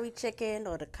the curry chicken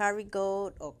or the curry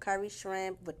goat or curry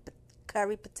shrimp with the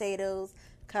curry potatoes,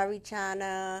 curry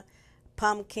chana,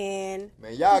 pumpkin.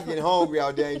 Man, y'all getting hungry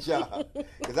out there, ain't y'all?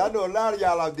 Because I know a lot of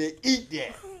y'all out there eat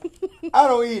that. I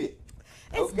don't eat it.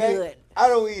 It's Okay? good. I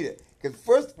don't eat it. Because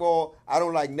first of all, I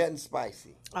don't like nothing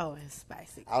spicy. Oh, it's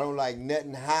spicy. I don't like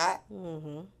nothing hot.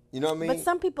 Mm-hmm. You know what I mean? But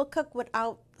some people cook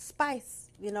without spice.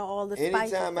 You know, all the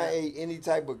spices. Anytime I ate any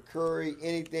type of curry,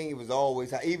 anything, it was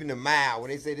always hot. Even the mild, when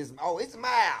they say this, oh, it's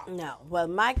mild. No. Well,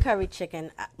 my curry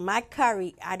chicken,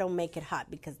 I don't make it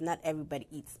hot because not everybody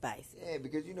eats spicy. Yeah,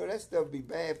 because you know that stuff be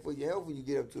bad for your health when you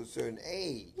get up to a certain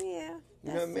age. Yeah.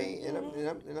 You know what I mean?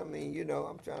 And I mean, you know,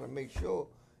 I'm trying to make sure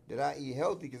that I eat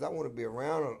healthy because I want to be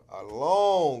around a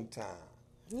long time.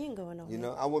 You ain't going nowhere. You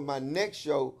know, I want my next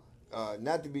show,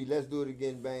 not to be Let's Do It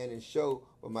Again Band and show,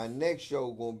 but my next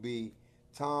show going to be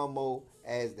Tomo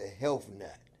as the health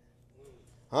nut.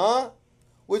 Huh?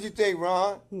 What you think,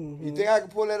 Ron? Mm-hmm. You think I can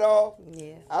pull that off?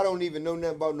 Yeah. I don't even know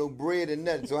nothing about no bread and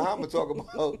nothing, so how I'm going to talk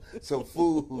about some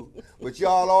food? But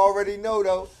y'all already know,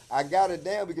 though, I got it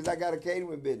down because I got a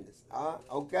catering business.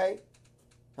 Okay?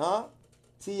 Huh?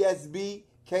 TSB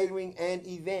Catering and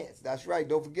Events. That's right.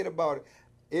 Don't forget about it.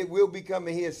 It will be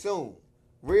coming here soon.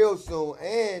 Real soon.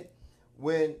 And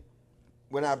when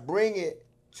I bring it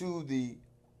to the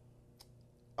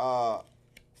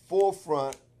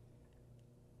forefront,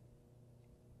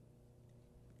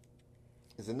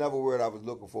 is another word I was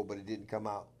looking for, but it didn't come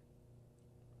out.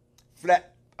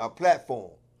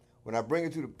 Platform. When I bring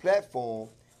it to the platform,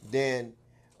 then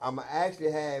I'm going to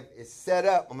actually have it set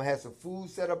up. I'm going to have some food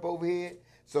set up over here.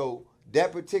 So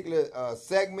that particular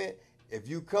segment, if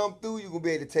you come through, you're going to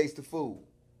be able to taste the food.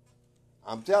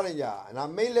 I'm telling y'all. And I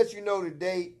may let you know the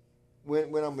date when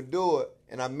I'm going to do it,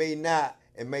 and I may not,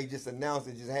 and may just announce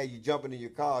it, just have you jumping in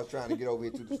your cars trying to get over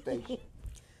here to the station.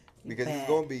 Because it's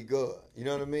going to be good. You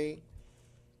know what I mean?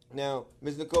 Now,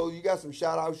 Ms. Nicole, you got some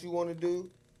shout-outs you want to do?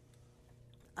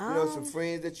 You know, some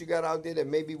friends that you got out there that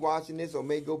may be watching this or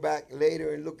may go back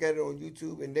later and look at it on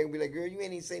YouTube and then be like, girl, you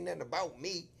ain't even say nothing about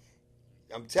me.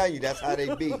 I'm telling you, that's how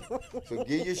they be. So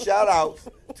give your shout-outs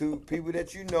to people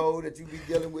that you know that you be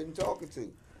dealing with and talking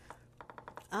to.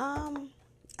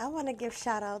 I want to give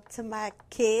shout-out to my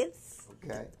kids.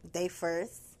 Okay. They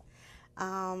first.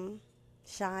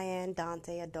 Cheyenne,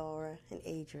 Dante, Adora, and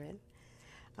Adrian.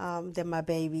 They're my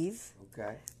babies.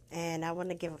 Okay. And I want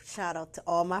to give a shout out to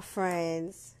all my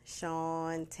friends,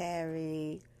 Sean,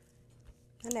 Terry,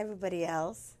 and everybody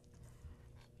else.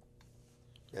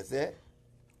 That's it?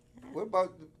 What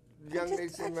about the young lady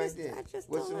sitting right there?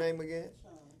 What's her name again?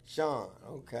 Sean.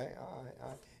 Okay. All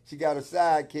right. She got a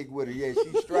sidekick with her. Yeah,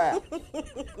 she's strapped.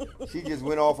 She just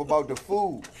went off about the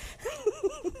food.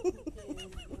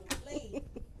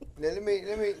 Now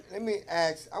let me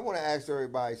ask. I want to ask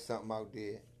everybody something out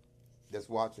there that's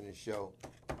watching the show,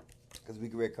 because we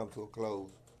can ready to come to a close.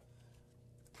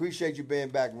 Appreciate you being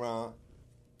back, Ron.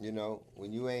 You know,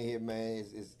 when you ain't here, man,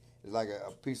 it's like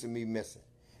a piece of me missing,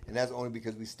 and that's only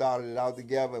because we started it out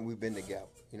together and we've been together.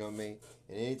 You know what I mean?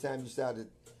 And anytime you start to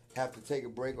have to take a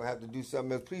break or have to do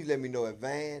something else, please let me know in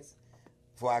advance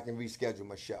before I can reschedule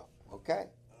my show. Okay?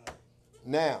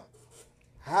 Now,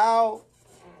 how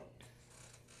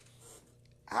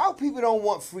people don't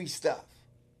want free stuff?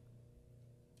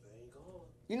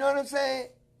 You know what I'm saying?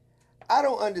 I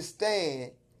don't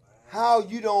understand how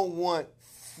you don't want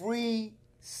free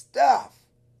stuff.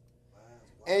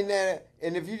 And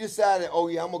if you decided, oh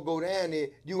yeah, I'm gonna go down there,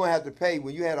 you're gonna have to pay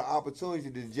when you had an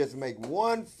opportunity to just make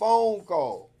one phone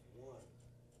call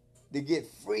to get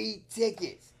free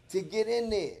tickets to get in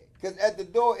there. Because at the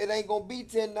door, it ain't gonna be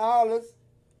 $10.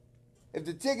 If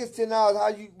the ticket's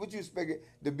 $10, what you expect it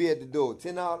to be at the door?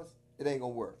 $10? It ain't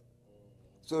gonna work.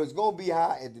 So it's gonna be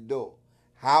high at the door.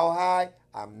 How high?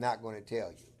 I'm not gonna tell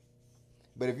you.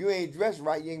 But if you ain't dressed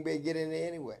right, you ain't gonna be able to get in there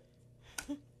anyway.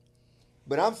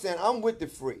 But I'm saying I'm with the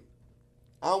free.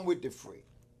 I'm with the free.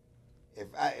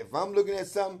 If I'm looking at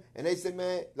something and they say,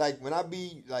 man, like when I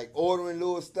be like ordering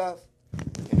little stuff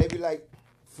and they be like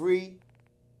free.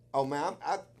 Oh man,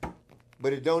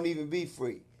 but it don't even be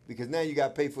free because now you got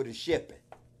to pay for the shipping.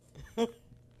 They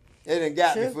done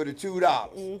got me for the $2.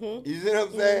 Mm-hmm. You see what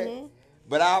I'm saying? Mm-hmm.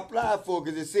 But I applied for it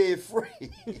because it said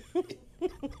free.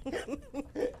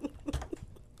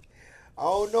 I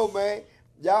don't know, man.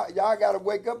 Y'all got to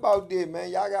wake up out there, man.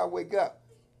 Y'all got to wake up.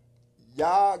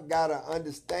 Y'all got to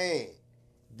understand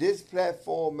this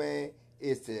platform, man,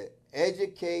 is to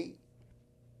educate,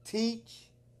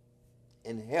 teach,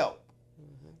 and help.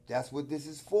 Mm-hmm. That's what this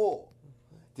is for.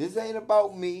 Mm-hmm. This ain't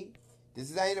about me.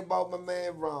 This ain't about my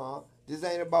man Ron. This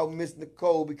ain't about Miss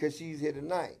Nicole because she's here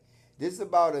tonight. This is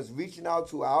about us reaching out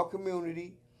to our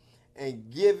community and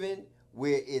giving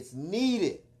where it's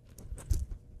needed.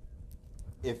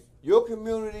 If your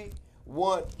community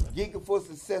want Geeking for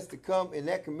Success to come in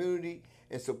that community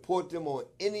and support them on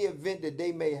any event that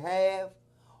they may have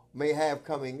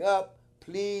coming up,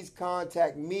 please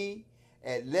contact me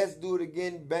at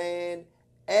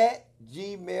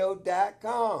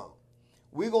letsdoitagainband@gmail.com.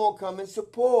 We're going to come and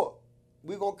support.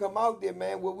 We're going to come out there,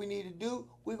 man. What we need to do,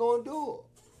 we're going to do it.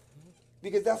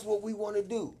 Because that's what we want to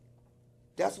do.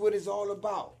 That's what it's all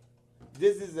about.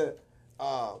 This is a,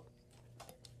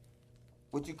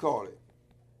 what you call it?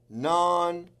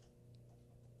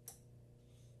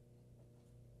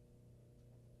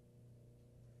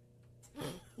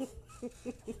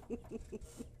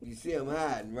 You see I'm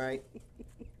hiding, right?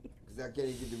 Because I can't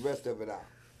even get the rest of it out.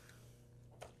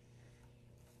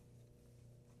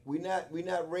 We not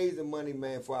raising money,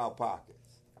 man, for our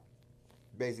pockets.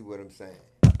 Basically what I'm saying.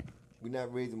 We're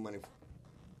not raising money.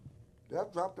 Did I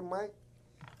drop the mic?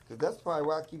 Because that's probably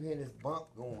why I keep hearing this bump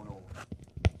going on.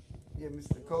 Yeah,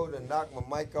 Mr. Nicole done knocked my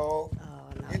mic off. Oh,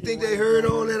 you think they heard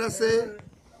all that I said?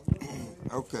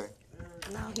 Okay.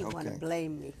 Now he want to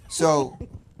blame me. So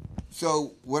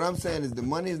what I'm saying is the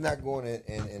money is not going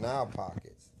in our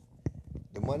pockets.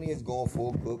 The money is going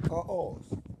for a good cause.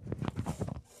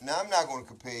 Now, I'm not going to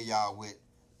compare y'all with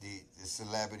the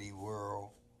celebrity world.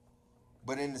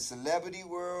 But in the celebrity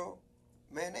world,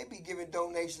 man, they be giving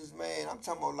donations, man. I'm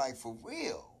talking about like for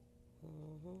real.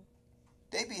 Mm-hmm.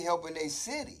 They be helping their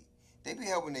city. They be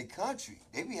helping their country.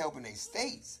 They be helping their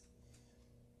states.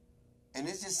 And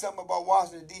it's just something about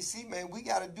Washington, D.C., man. We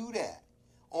got to do that.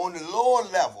 On the lower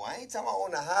level. I ain't talking about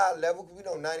on the high level because we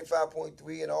know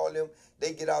 95.3 and all them,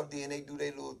 they get out there and they do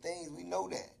their little things. We know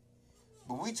that.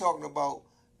 But we talking about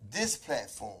this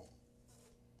platform.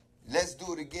 Let's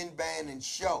Do It Again Band and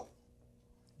Show.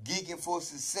 Geeking for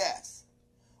Success.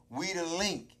 We the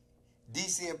Link.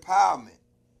 DC Empowerment.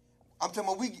 I'm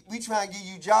talking about we trying to give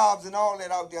you jobs and all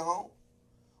that out there, home.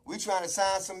 We trying to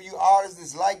sign some of you artists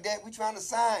that's like that. We trying to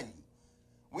sign you.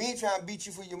 We ain't trying to beat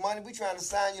you for your money. We trying to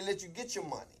sign you, let you get your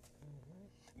money.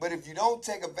 Mm-hmm. But if you don't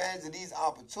take advantage of these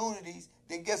opportunities,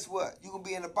 then guess what? You're going to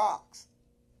be in the box.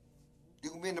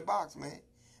 You're going to be in the box, man.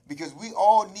 Because we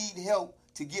all need help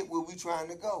to get where we trying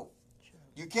to go. Sure.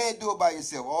 You can't do it by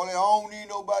yourself. All that, I don't need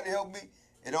nobody to help me.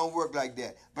 It don't work like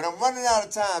that. But I'm running out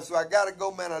of time, so I got to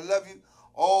go, man. I love you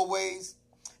always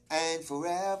and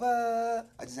forever.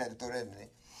 I just had to throw that in there.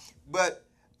 But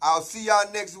I'll see y'all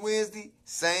next Wednesday,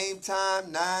 same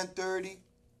time, 9:30.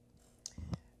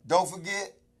 Don't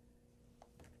forget,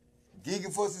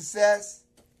 Geeking for Success,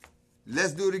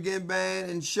 Let's Do It Again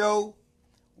Band and Show,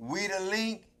 We the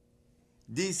Link,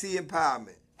 DC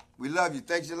Empowerment. We love you.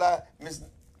 Thanks a lot, Miss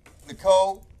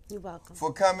Nicole. You're welcome.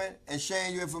 For coming and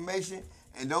sharing your information.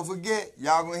 And don't forget,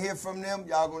 y'all going to hear from them.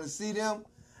 Y'all going to see them.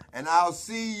 And I'll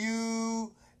see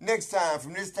you next time,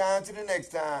 from this time to the next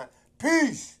time.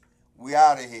 Peace. We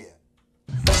out of here.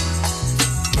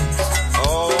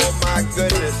 Oh, my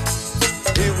goodness.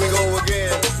 Here we go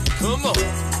again. Come on.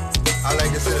 I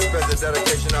like to send a special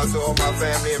dedication out to all my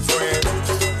family and friends.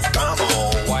 Come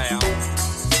on. Wow.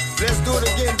 Let's Do It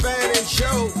Again Band and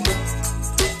Show.